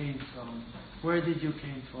we came from? Where did you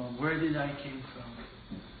came from? Where did I came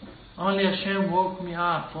from? Only Hashem woke me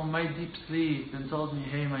up from my deep sleep and told me,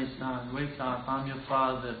 hey my son, wake up, I'm your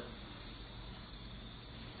father.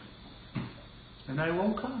 And I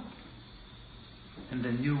woke up. And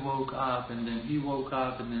then you woke up, and then he woke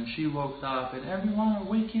up, and then she woke up, and everyone are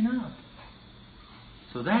waking up.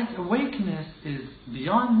 So that awakeness is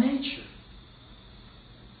beyond nature.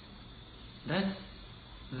 That's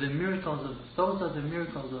the miracles those are the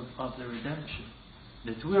miracles of the redemption.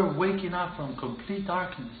 That we are waking up from complete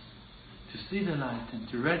darkness to see the light and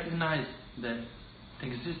to recognize the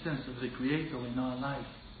existence of the Creator in our life.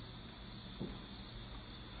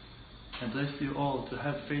 I bless you all to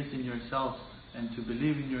have faith in yourself and to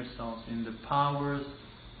believe in yourself, in the powers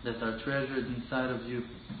that are treasured inside of you,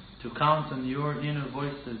 to count on your inner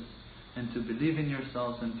voices and to believe in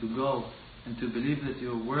yourselves and to go and to believe that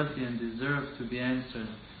you are worthy and deserve to be answered,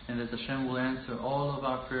 and that Hashem will answer all of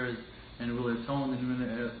our prayers and will atone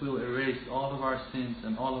and will erase all of our sins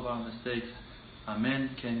and all of our mistakes. Amen.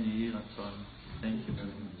 Ken Yehi Ratzon. Thank you very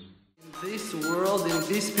much. In this world, in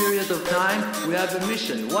this period of time, we have a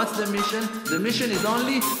mission. What's the mission? The mission is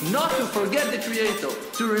only not to forget the Creator,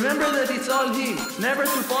 to remember that it's all He, never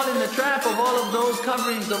to fall in the trap of all of those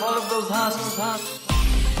coverings, of all of those husks.